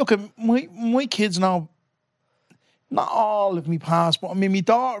look, my kids now, not all of me past, but I mean, my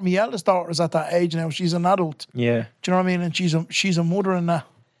eldest daughter is at that age now. She's an adult. Yeah. Do you know what I mean? And she's a mother and that.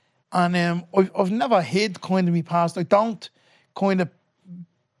 And I've never hid kind of me past. I don't kind of,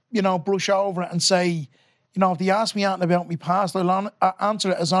 brush over it and say, if they ask me anything about me past, I'll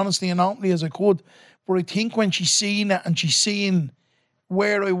answer it as honestly and openly as I could. But I think when she's seen it and she's seen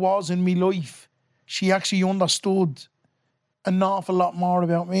where I was in my life, she actually understood an awful lot more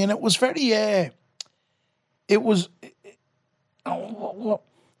about me. And it was very, it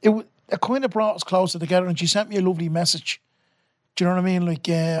kind of brought us closer together, and she sent me a lovely message. Do you know what I mean? Like,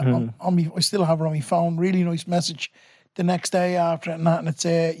 on me, I still have her on my phone. Really nice message the next day after it and that. And it's,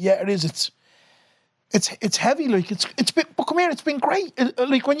 it is. It's heavy. Like, it's been, but come here, it's been great.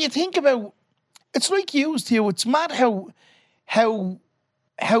 Like, when you think about, it's like used to you. It's mad how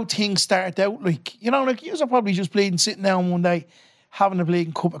things start out. Like, like you are probably just bleeding, sitting down one day, having a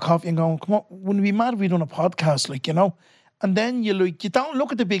bleeding cup of coffee and going, come on, wouldn't it be mad if we done a podcast? Like, and then you don't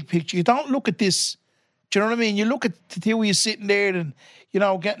look at the big picture. You don't look at this. Do you know what I mean? You look at the two of you sitting there and,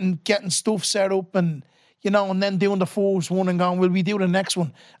 getting stuff set up and, and then doing the first one and going, will we do the next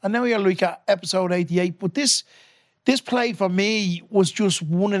one? And now you're like at episode 88. But this play for me was just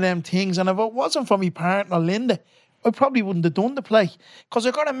one of them things. And if it wasn't for my partner, Linda, I probably wouldn't have done the play. Because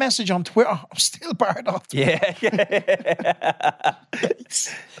I got a message on Twitter. I'm still barred off. Yeah.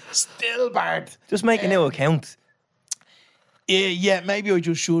 Still barred. Just make a new account. Yeah, maybe I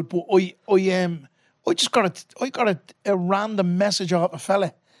just should. But I just got a random message off a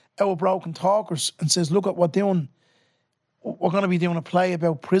fella out of Broken Talkers and says, look at what doing. We're going to be doing a play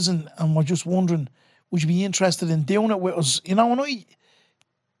about prison, and we're just wondering, would you be interested in doing it with us? And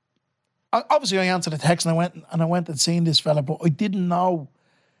obviously I answered the text and I went and seen this fella, but I didn't know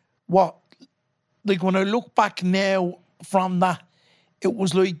what, like, when I look back now from that, it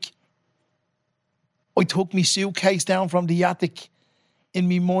was like I took my suitcase down from the attic in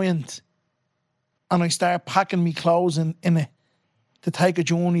my mind and I started packing my clothes in it to take a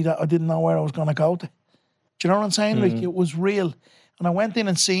journey that I didn't know where I was going to go to. Do you know what I'm saying? Like, it was real. And I went in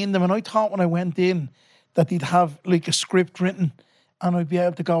and seen them, and I thought when I went in that they'd have like a script written and I'd be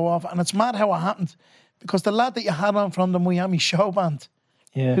able to go off. And it's mad how it happened, because the lad that you had on from the Miami show band,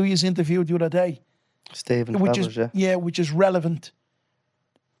 who you interviewed the other day, Stephen which Travers, is which is relevant,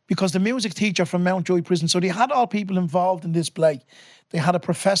 because the music teacher from Mountjoy Prison, so they had all people involved in this play. They had a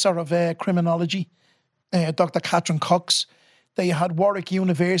professor of criminology, Dr. Catherine Cox. They had Warwick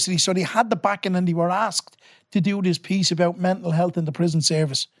University, so they had the backing, and they were asked to do this piece about mental health in the prison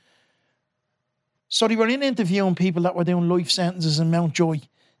service. So they were in interviewing people that were doing life sentences in Mountjoy.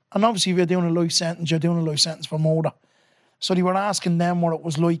 And obviously if you're doing a life sentence, you're doing a life sentence for murder. So they were asking them what it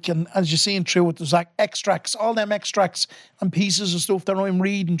was like, and as you're seeing through it, there's like extracts, all them extracts and pieces of stuff that I'm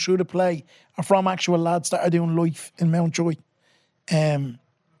reading through the play are from actual lads that are doing life in Mountjoy. But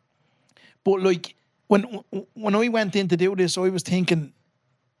like, when I went in to do this, I was thinking,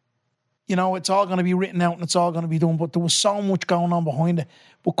 it's all going to be written out and it's all going to be done, but there was so much going on behind it.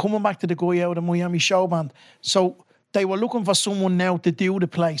 But coming back to the guy out of Miami show band, so they were looking for someone now to do the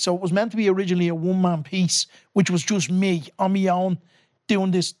play. So it was meant to be originally a one-man piece, which was just me on my own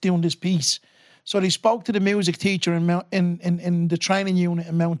doing this piece. So they spoke to the music teacher in the training unit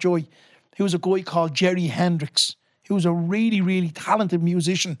in Mountjoy. He was a guy called Jerry Hendricks, who was a really, really talented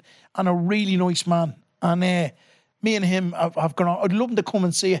musician and a really nice man. And me and him have gone on. I'd love him to come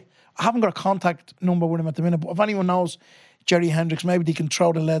and see it. I haven't got a contact number with him at the minute, but if anyone knows Jerry Hendricks, maybe they can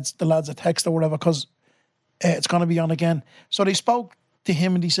throw the lads a text or whatever, because it's going to be on again. So they spoke to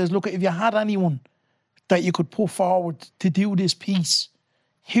him and he says, look, if you had anyone that you could put forward to do this piece,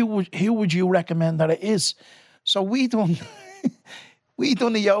 who would you recommend that it is? So we done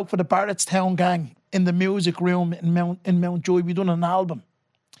the yoke for the Barrettstown gang in the music room in Mountjoy. We done an album,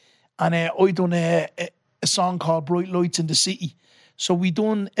 and I done a song called Bright Lights in the City. So we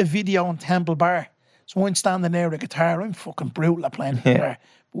done a video on Temple Bar. So I'm standing there with a guitar. I'm fucking brutal at playing the guitar.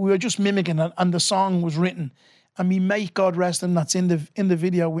 But we were just mimicking it, and the song was written. And me mate, God rest him, that's in the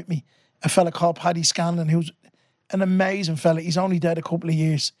video with me, a fella called Paddy Scanlon, who's an amazing fella. He's only dead a couple of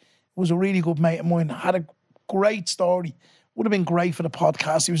years. Was a really good mate of mine. Had a great story. Would have been great for the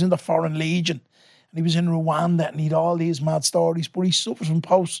podcast. He was in the Foreign Legion, and he was in Rwanda, and he'd all these mad stories. But he suffers from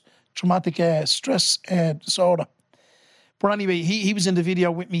post-traumatic stress disorder. But anyway, he was in the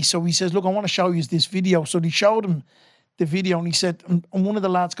video with me, so he says, look, I want to show you this video. So they showed him the video, and he said, and one of the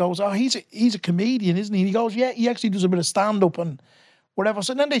lads goes, oh, he's a comedian, isn't he? And he goes, yeah, he actually does a bit of stand-up and whatever.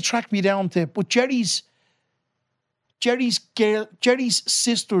 So then they tracked me down to, but Jerry's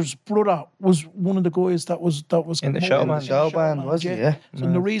sister's brother was one of the guys that was In the show, man. Show band, was he? Yeah.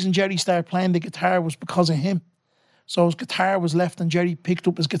 So the reason Jerry started playing the guitar was because of him. So his guitar was left, and Jerry picked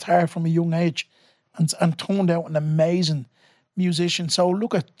up his guitar from a young age, and turned out an amazing musician. So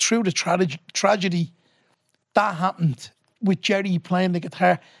look at through the tragedy that happened with Jerry playing the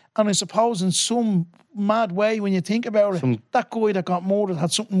guitar, and I suppose in some mad way, when you think about it, that guy that got murdered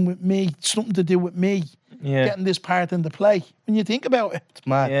had something to do with me. Yeah. Getting this part in the play. When you think about it. It's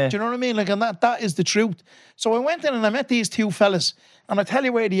mad. Yeah. Do you know what I mean? Like, and that is the truth. So I went in and I met these two fellas, and I tell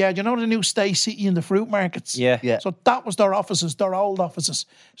you where they are. You know the new Stay City and the fruit markets? Yeah. Yeah. So that was their offices, their old offices.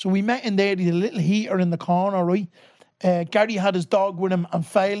 So we met in there, the little heater in the corner, right? Gary had his dog with him, and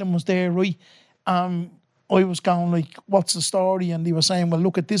Phelan was there, right? I was going like, what's the story? And they were saying, well,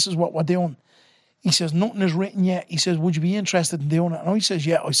 look, this is what we're doing. He says, nothing is written yet. He says, would you be interested in doing it? And I says,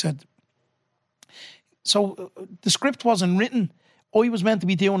 yeah. I said, so the script wasn't written. I was meant to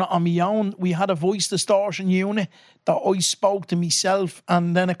be doing it on my own. We had a voice distortion unit that I spoke to myself,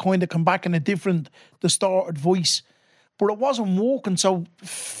 and then it kind of come back in a different distorted voice. But it wasn't working. So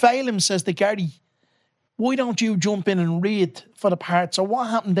Phelan says to Gary, why don't you jump in and read for the part? So what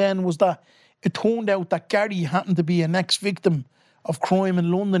happened then was that it turned out that Gary happened to be an ex-victim of crime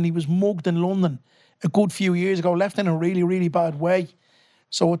in London. He was mugged in London a good few years ago, left in a really, really bad way.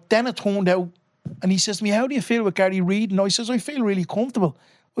 So then it turned out, and he says to me, how do you feel with Gary reading? I says, I feel really comfortable.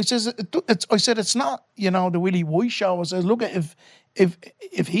 I said, it's not, the Willie White show. I says, look,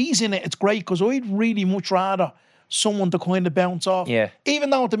 if he's in it, it's great, because I'd really much rather someone to kind of bounce off. Yeah. Even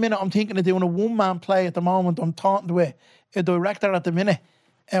though at the minute I'm thinking of doing a one-man play at the moment, I'm talking to a director at the minute.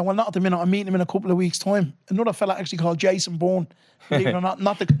 Well, not at the minute, I'm meeting him in a couple of weeks' time. Another fella actually called Jason Bourne, believe it or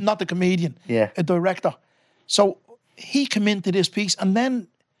not the comedian, a director. So he came into this piece, and then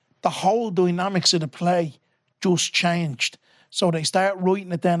the whole dynamics of the play just changed. So they start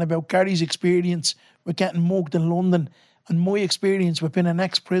writing it then about Gary's experience with getting mugged in London, and my experience with being an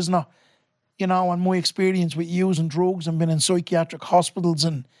ex-prisoner, and my experience with using drugs and being in psychiatric hospitals,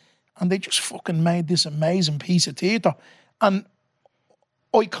 and they just fucking made this amazing piece of theatre. And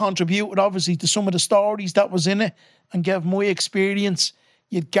I contributed, obviously, to some of the stories that was in it and gave my experience.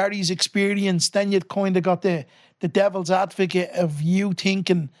 You had Gary's experience, then you'd kind of got the devil's advocate of you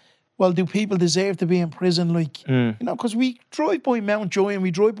thinking, well, do people deserve to be in prison? Like, because we drive by Mountjoy and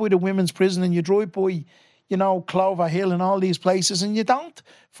we drive by the women's prison, and you drive by, Clover Hill and all these places, and you don't,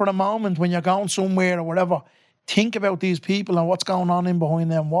 for a moment, when you're going somewhere or whatever, think about these people and what's going on in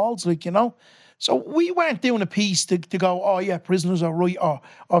behind them walls, So we weren't doing a piece to go, oh yeah, prisoners are right,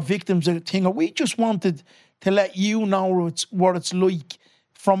 or victims are a thing. Or we just wanted to let you know what it's like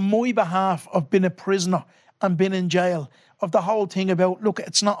from my behalf of being a prisoner and being in jail, of the whole thing about, look,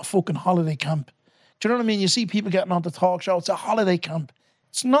 it's not a fucking holiday camp. Do you know what I mean? You see people getting on the talk show, it's a holiday camp.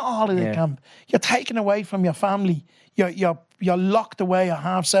 It's not a holiday camp. You're taken away from your family. You're locked away at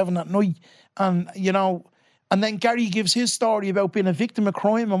 7:30 at night. And, and then Gary gives his story about being a victim of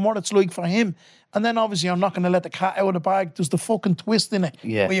crime and what it's like for him. And then obviously I'm not going to let the cat out of the bag. There's the fucking twist in it.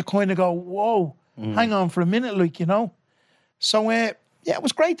 Yeah. Where you kind of go, whoa, hang on for a minute, So, it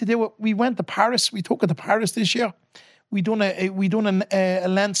was great to do it. We went to Paris. We took it to Paris this year. We done a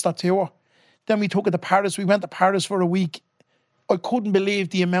Leinster tour. Then we took it to Paris. We went to Paris for a week. I couldn't believe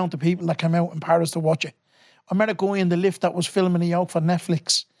the amount of people that came out in Paris to watch it. I met a guy in the lift that was filming a yoke for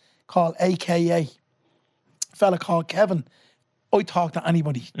Netflix called AKA. A fella called Kevin. I talked to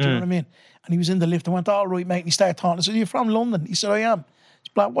anybody. Do you know what I mean? And he was in the lift. I went, all right, mate. And he started talking. I said, you're from London? He said, I am.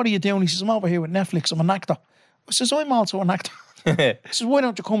 I said, what are you doing? He says, I'm over here with Netflix. I'm an actor. I says, I'm also an actor. He says, why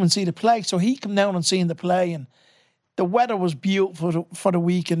don't you come and see the play? So he came down and seen the play, and the weather was beautiful for the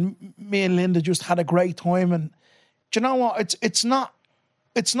week, and me and Linda just had a great time. And do you know what? It's not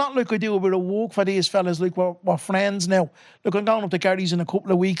like I do a bit of work for these fellas. Like, we're friends now. Look, I'm going up to Gary's in a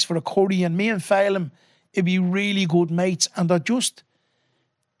couple of weeks for a curry, and me and Phelan, it'd be really good mates. And they're just,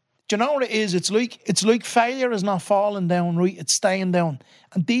 do you know what it is? It's like failure is not falling down, right? It's staying down.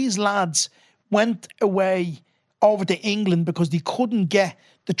 And these lads went away over to England because they couldn't get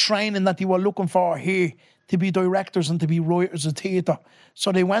the training that they were looking for here to be directors and to be writers of theatre.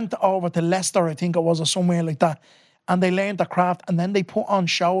 So they went over to Leicester, I think it was, or somewhere like that, and they learned the craft, and then they put on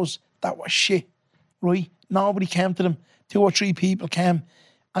shows that were shit, right? Nobody came to them. 2 or 3 people came,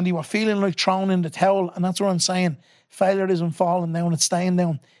 and they were feeling like throwing in the towel, and that's what I'm saying. Failure isn't falling down, it's staying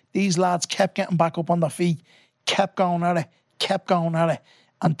down. These lads kept getting back up on their feet, kept going at it,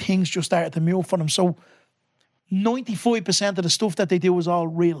 and things just started to move for them. So 95% of the stuff that they do is all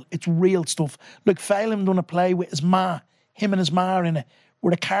real. It's real stuff. Like Phelan done a play with his ma, him and his ma in it,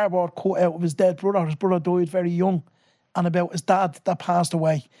 with a cardboard cut out of his dead brother. His brother died very young, and about his dad that passed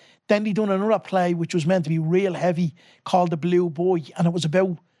away. Then he done another play which was meant to be real heavy called The Blue Boy, and it was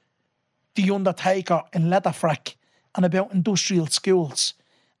about the Undertaker in Leatherfrack and about industrial schools.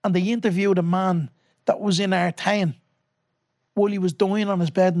 And they interviewed a man that was in our town while he was dying on his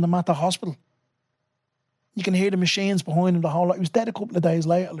bed in the Mater Hospital. You can hear the machines behind him the whole lot. He was dead a couple of days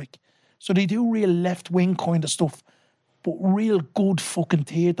later, like. So they do real left-wing kind of stuff, but real good fucking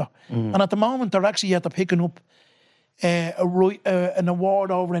theatre. And at the moment, they're actually at the picking up an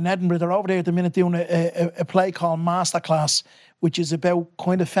award over in Edinburgh. They're over there at the minute doing a play called Masterclass, which is about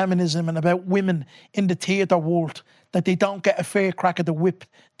kind of feminism and about women in the theatre world, that they don't get a fair crack at the whip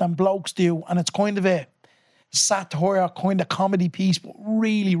than blokes do. And it's kind of a satire kind of comedy piece, but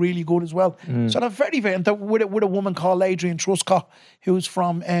really, really good as well. So they're very, very, and they're with a woman called Adrian Truscott, who's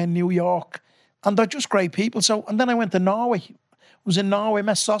from New York, and they're just great people. So, and then I went to Norway. Was in Norway,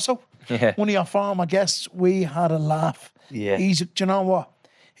 met Sosso, one of your former guests. We had a laugh. Yeah. Do you know what?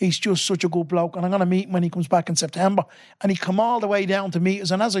 He's just such a good bloke, and I'm going to meet him when he comes back in September. And he come all the way down to meet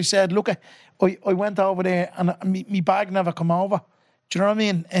us. And as I said, look, I went over there, and my bag never come over. Do you know what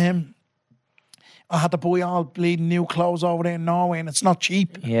I mean? I had to buy all bleeding new clothes over there in Norway, and it's not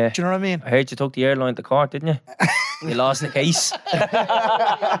cheap. Yeah. Do you know what I mean? I heard you took the airline to court, didn't you? You lost the case.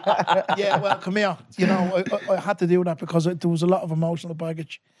 Yeah, well, come here. You know, I had to do that because there was a lot of emotional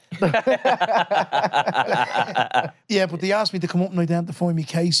baggage. Yeah, but they asked me to come up and identify my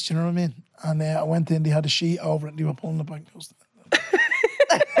case, do you know what I mean? And I went in, they had a sheet over it, and they were pulling the bank.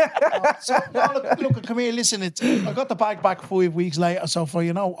 So, no, look, come here, listen, I got the bag back 5 weeks later, so for,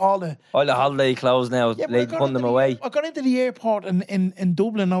 you know, all the holiday clothes now, but they put them away. I got into the airport in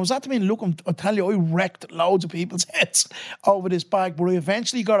Dublin. I was at the minute, look, I'll tell you, I wrecked loads of people's heads over this bag, but I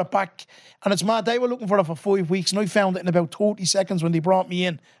eventually got it back. And it's mad, they were looking for it for 5 weeks, and I found it in about 30 seconds when they brought me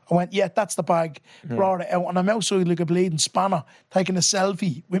in. I went, yeah, that's the bag. Brought it out, and I'm outside like a bleeding spanner, taking a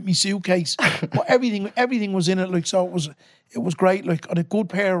selfie with my suitcase. But everything was in it, like, so it was great. Like, I had a good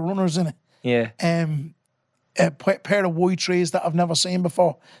pair of runners in it. Yeah. A pair of white trays that I've never seen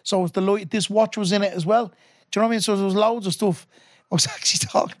before. So it's this watch was in it as well. Do you know what I mean? So there was loads of stuff. I was actually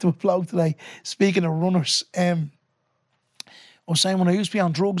talking to a bloke today, speaking of runners. I was saying when I used to be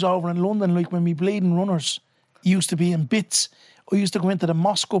on drugs over in London, like when me bleeding runners used to be in bits, I used to go into the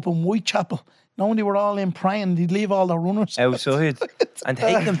mosque up in Whitechapel. Now when they were all in praying, they'd leave all the runners Outside and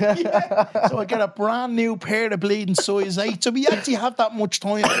take them. Yeah. So I get a brand new pair of bleeding size 8. So we actually have that much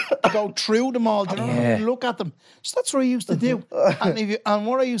time to go through them all, do you know, and look at them. So that's what I used to do. And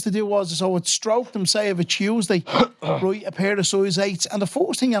what I used to do was, so I would stroke them, say, of a Tuesday, right, a pair of size 8s. And the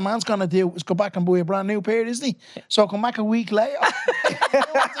first thing your man's going to do is go back and buy a brand new pair, isn't he? So I come back a week later.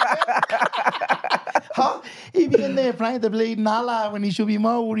 Huh? He'd be in there praying to bleeding Allah when he should be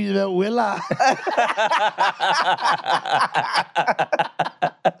more worried about Willa.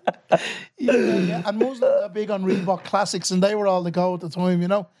 Yeah. And Muslims are big on Reebok Classics, and they were all the go at the time, you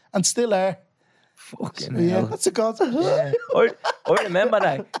know, and still are. Fucking So, yeah, hell. that's a god. I remember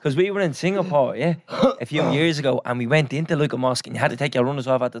that because we were in Singapore, a few years ago, and we went into like a mosque, and you had to take your runners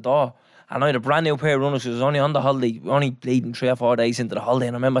off at the door. And I had a brand new pair of runners. It was only on the holiday, only bleeding 3 or 4 days into the holiday.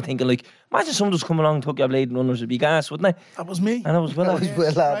 And I remember thinking, like, imagine someone just come along and took your bleeding runners, it'd be gas, wouldn't it? That was me. And I was well. That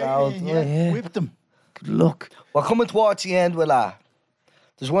was well out. Yeah. Whipped them. Good luck. We're coming towards the end, Willa.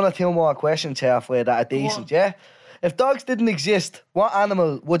 There's 1 or 2 more questions here for you that are decent, yeah? If dogs didn't exist, what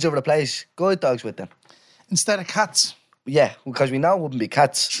animal would you replace guide dogs with then? Instead of cats. Yeah, because we know it wouldn't be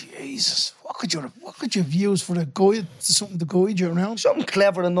cats. Jesus, what could you have used for a guide, something to guide you around? Something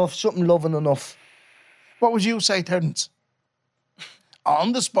clever enough, something loving enough. What would you say, Terence?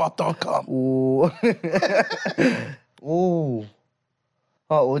 OnTheSpot.com. Oh. Oh.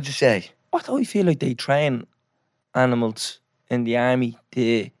 What would you say? What do I feel like they train animals in the army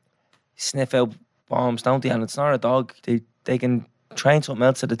to sniff out bombs, don't they? And it's not a dog. They can train something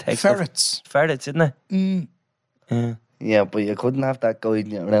else to detect stuff. Ferrets. Ferrets, isn't it? Yeah. Yeah, but you couldn't have that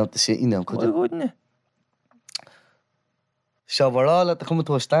guiding you around the city now, could Why you? wouldn't you? So we're all at the coming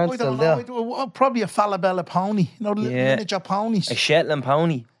to a I standstill don't there. know. Probably a Falabella pony. You know, the little Yeah. miniature ponies. A Shetland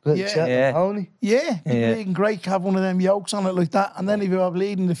pony. Little Yeah. Shetland Yeah. pony. Yeah, Yeah. bleeding great to have one of them yolks on it like that. And then if you are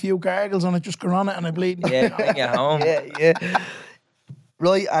bleeding, a few gargles on it, just go on it and a bleeding. Yeah, bring it home. Yeah.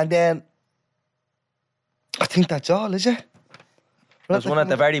 Right, and then I think that's all, is it? There's one at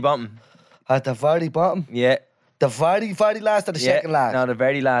the very bottom. At the very bottom. Yeah. The very, very last or the Yeah. second last? No, the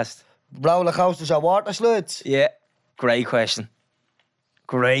very last. Roller coasters or water slides? Yeah. Great question.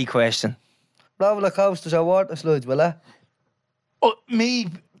 Great question. Roller coasters or water slides, will I?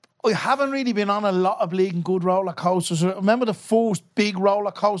 I haven't really been on a lot of bleeding good roller coasters. I remember the first big roller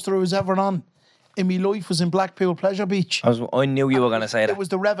coaster I was ever on in my life was in Blackpool Pleasure Beach. I knew you were going to say It that. was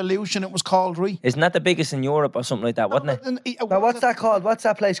the Revolution, it was called, right? Isn't that the biggest in Europe or something like that, wasn't it? Now, what's that called? What's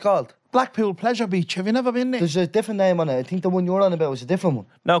that place called? Blackpool Pleasure Beach. Have you never been there? There's a different name on it. I think the one you're on about was a different one.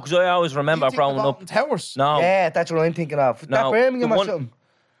 No, because I always remember You think growing of up. Alton Towers? No. Yeah, that's what I'm thinking of. No, That Birmingham the or one- something.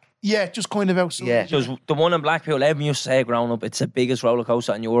 Yeah, just kind of outside. Yeah. There's the one in Blackpool, everyone used to say growing up, it's the biggest roller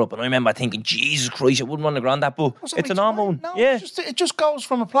coaster in Europe. And I remember thinking, Jesus Christ, I wouldn't want to go on that, but Was it's only a normal one. 20? No, Yeah. it just goes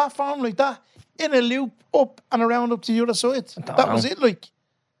from a platform like that in a loop up and around up to the other side. That was know. it, like.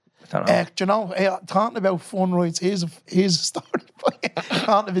 I don't know. Do you know, talking about fun rides, here's a story.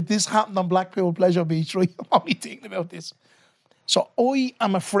 Talking about this happened on Blackpool Pleasure Beach, right? I'm only thinking about this. So I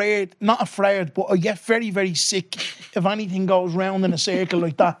am not afraid, but I get very, very sick if anything goes round in a circle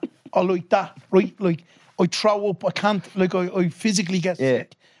like that, or like that, right? Like, I throw up, I can't, like, I physically get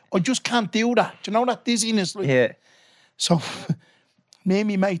sick. I just can't do that. Do you know that dizziness? Like, Yeah. So, me and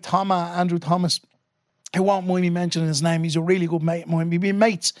my mate Andrew Thomas, who won't mind me mentioning his name, he's a really good mate of mine. We've been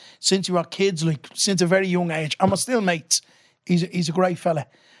mates since we were kids, like, since a very young age. And we're still mates. He's a great fella.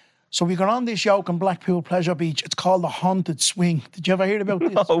 So we got on this yoke on Blackpool Pleasure Beach. It's called the Haunted Swing. Did you ever hear about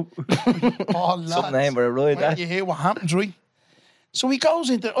this? Oh, Oh, lads. some name for a ride, Wait that. till you hear what happens, right? So he goes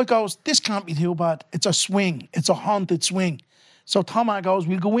this can't be too bad. It's a swing. It's a haunted swing. So Thomas goes,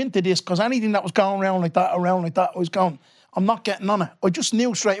 we'll go into this, because anything that was going around like that, I was going, I'm not getting on it. I just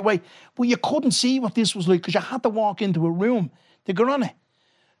knew straight away. But you couldn't see what this was like, because you had to walk into a room to get on it.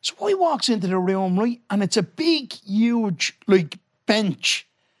 So he walks into the room, right? And it's a big, huge, like, bench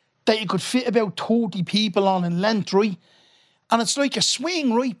that you could fit about 30 people on in length, right? And it's like a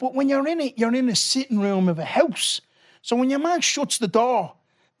swing, right? But when you're in it, you're in a sitting room of a house. So when your man shuts the door,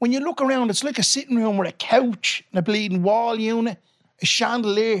 when you look around, it's like a sitting room with a couch and a bleeding wall unit, a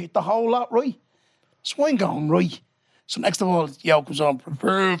chandelier, the whole lot, right? So I'm going, right. So next of all, the yoke was on,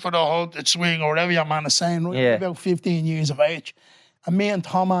 prepare for the haunted swing, or whatever your man is saying, right? Yeah. About 15 years of age. And me and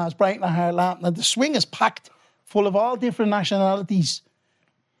Thomas breaking our heart laughing. And the swing is packed full of all different nationalities,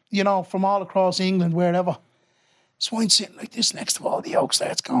 you know, from all across England, wherever. So I'm sitting like this, next of all, the yoke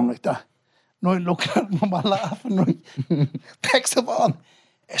starts going like that. And I'm looking at him, I'm laughing, right? Next of all,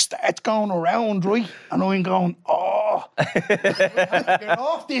 it starts going around, right? And I'm going, oh, get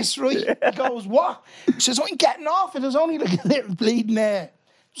off this, right? He goes, what? He says, I'm getting off it. There's only like a little bleeding there.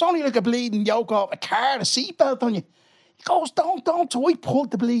 There's only like a bleeding yoke off a car, a seatbelt on you. He goes, don't. So I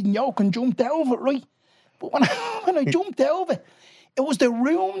pulled the bleeding yoke and jumped over it, right? But when I jumped over it, it was the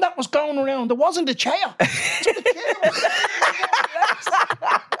room that was going around. It wasn't the chair. So the chair was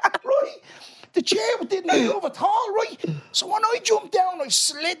right? The chair didn't move at all, right? So when I jumped down, I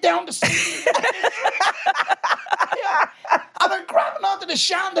slid down the ceiling. Yeah. And I'm grabbing onto the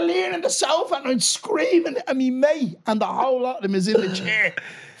chandelier and the sofa and I'm screaming. And me mate and the whole lot of them is in the chair,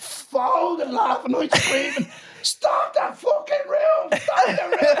 folding, laughing, I'm screaming, stop that fucking room!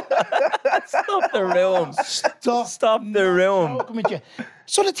 Stop the room! Stop the room. Joking with you.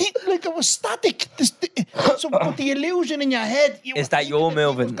 So the thing, like, it was static. So but the illusion in your head Is that you're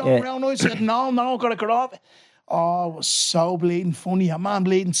moving, Was going yeah. around. I said, no, gotta get off it. Oh, it was so bleeding funny. A man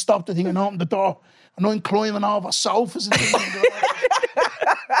bleeding stopped the thing and opened the door. And I'm climbing over sofas and things.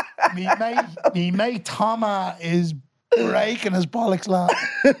 Me mate Thomas is breaking his bollocks, lad.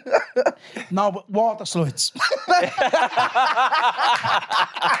 No, but water slides.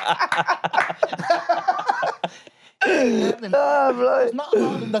 There's not a lot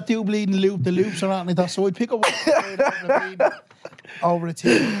of them that do bleeding the loops or anything like that. So I pick up over the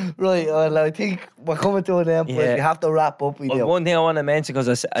team. Right, well, I think we're coming to an end, but Yeah. we have to wrap up with Well, you. one thing I want to mention,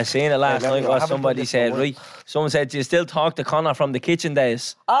 because I seen it last let me night, go. I was haven't somebody done this said, for right, someone said, do you still talk to Connor from the kitchen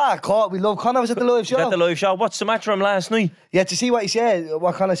days? We love Connor was at the live Is show. that the live show? What's the matter with him last night? Yeah, to see what he said,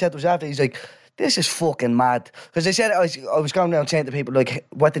 what Connor said was after, he's like, this is fucking mad. Because they said, I was going around saying to people, like,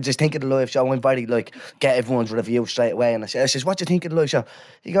 what did you think of the live show? And Barry, like, get everyone's review straight away. And I says, what do you think of the live show?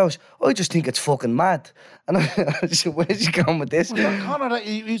 He goes, I just think it's fucking mad. And I said, where's he going with this? Connor,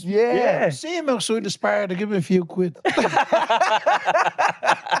 he's, Yeah. see him outside the spar to give him a few quid.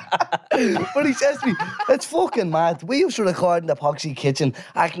 But he says to me, it's fucking mad. We used to record in the Poxy kitchen,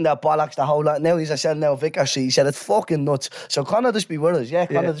 acting that bollocks the whole lot. Now he's a selling now Vicar Street. He said it's fucking nuts. So Connor just be with us. Yeah,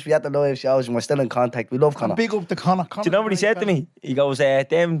 Connor just be at the live shows and we're still in contact. We love Connor. Big up to Connor. Do you know what he said to me? He goes,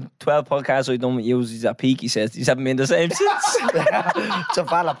 them 12 podcasts I done with you, he's at peak, he says. He's haven't been the same since. It's a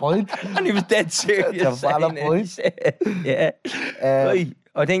valid point. And he was dead serious. It's a valid saying it. point. He said, yeah. Right.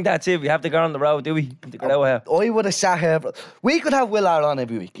 I think that's it. We have to go on the road, do we? To get out here. I would have sat here. We could have Will R on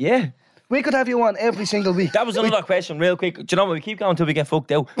every week. Yeah. We could have you on every single week. That was another question, real quick. Do you know what? We keep going until we get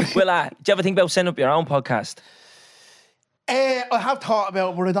fucked out. Well, do you ever think about setting up your own podcast? I have thought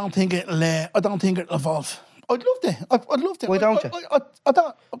about it, but I don't think it'll evolve. I'd love to. I'd love to. Why don't you? I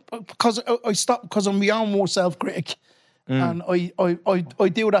don't, because I stopped, because I'm my own more self-critic. And I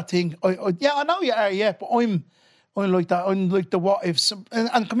do that thing. Yeah, I know you are, yeah, but I'm like that. I'm like the what ifs.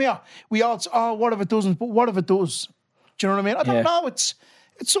 And come here, we all, what if it doesn't? But what if it does? Do you know what I mean? I don't know. It's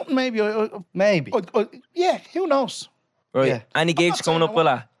something maybe. Maybe. Yeah, who knows? Right. Yeah. Any gigs coming up,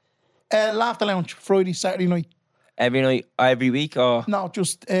 Willa? Laughter Lounge, Friday, Saturday night. Every night, every week, or No,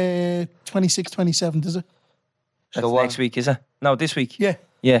 just 26th, 27th, is it? that's what? next week, is it? No, this week. Yeah.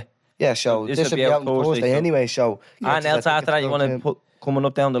 Yeah. Yeah, so This this will will be be out out on Thursday, Thursday so- anyway, so... And else after that, you want to put coming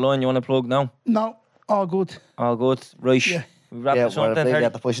up down the line, you want to plug now? No, all good. All good. Right. Yeah. We wrap Yeah, this we're up then, big Harry?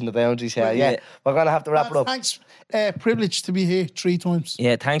 at the pushing the boundaries here. Well, Yeah, yeah. we're going to have to wrap it up. Thanks. Privileged to be here 3 times.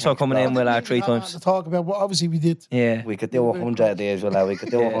 Yeah, thanks for coming in, Willa, 3 times. To talk about what obviously we did. Yeah. We could do 100 of these, well, we could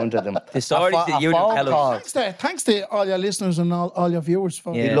do 100 of them. The stories that you phone tell us. call. Thanks to all your listeners and all your viewers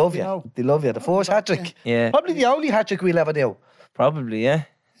for Yeah. They love you you. know. They love you. The first hat-trick. Yeah. Probably the only hat-trick we'll ever do. Probably, yeah.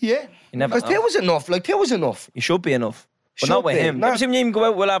 Yeah. You never Because know. there was enough. Like, there was enough. You should be enough. But Should not with be. him. No. Never seen him go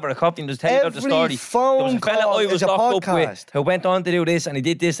out, we'll have a coffee and just tell you about the Every story. There was a phone fella call I was is a locked up with podcast. who went on to do this and he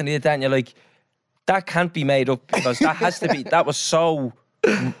did this and he did that and you're like, that can't be made up because that has to be, that was so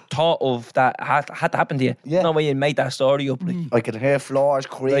thought of that had to happen to you. Yeah. No way you made that story up. Like. I can hear floors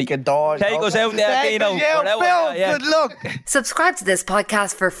creaking, doors. Take us out there, Take Dino. us out, We're out Bill. there, yeah. Good luck. Subscribe to this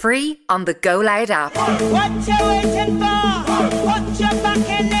podcast for free on the Go Loud app. What you waiting for? Put your back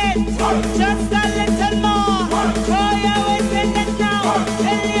in it. Just a little more. Throw your weight in it now.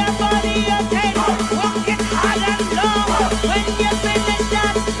 Tell your body you're dead. Walk it hard and long. When you finish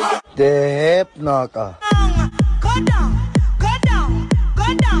that, The hip knocker. go down, go down,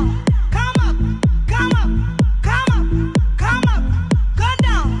 go down.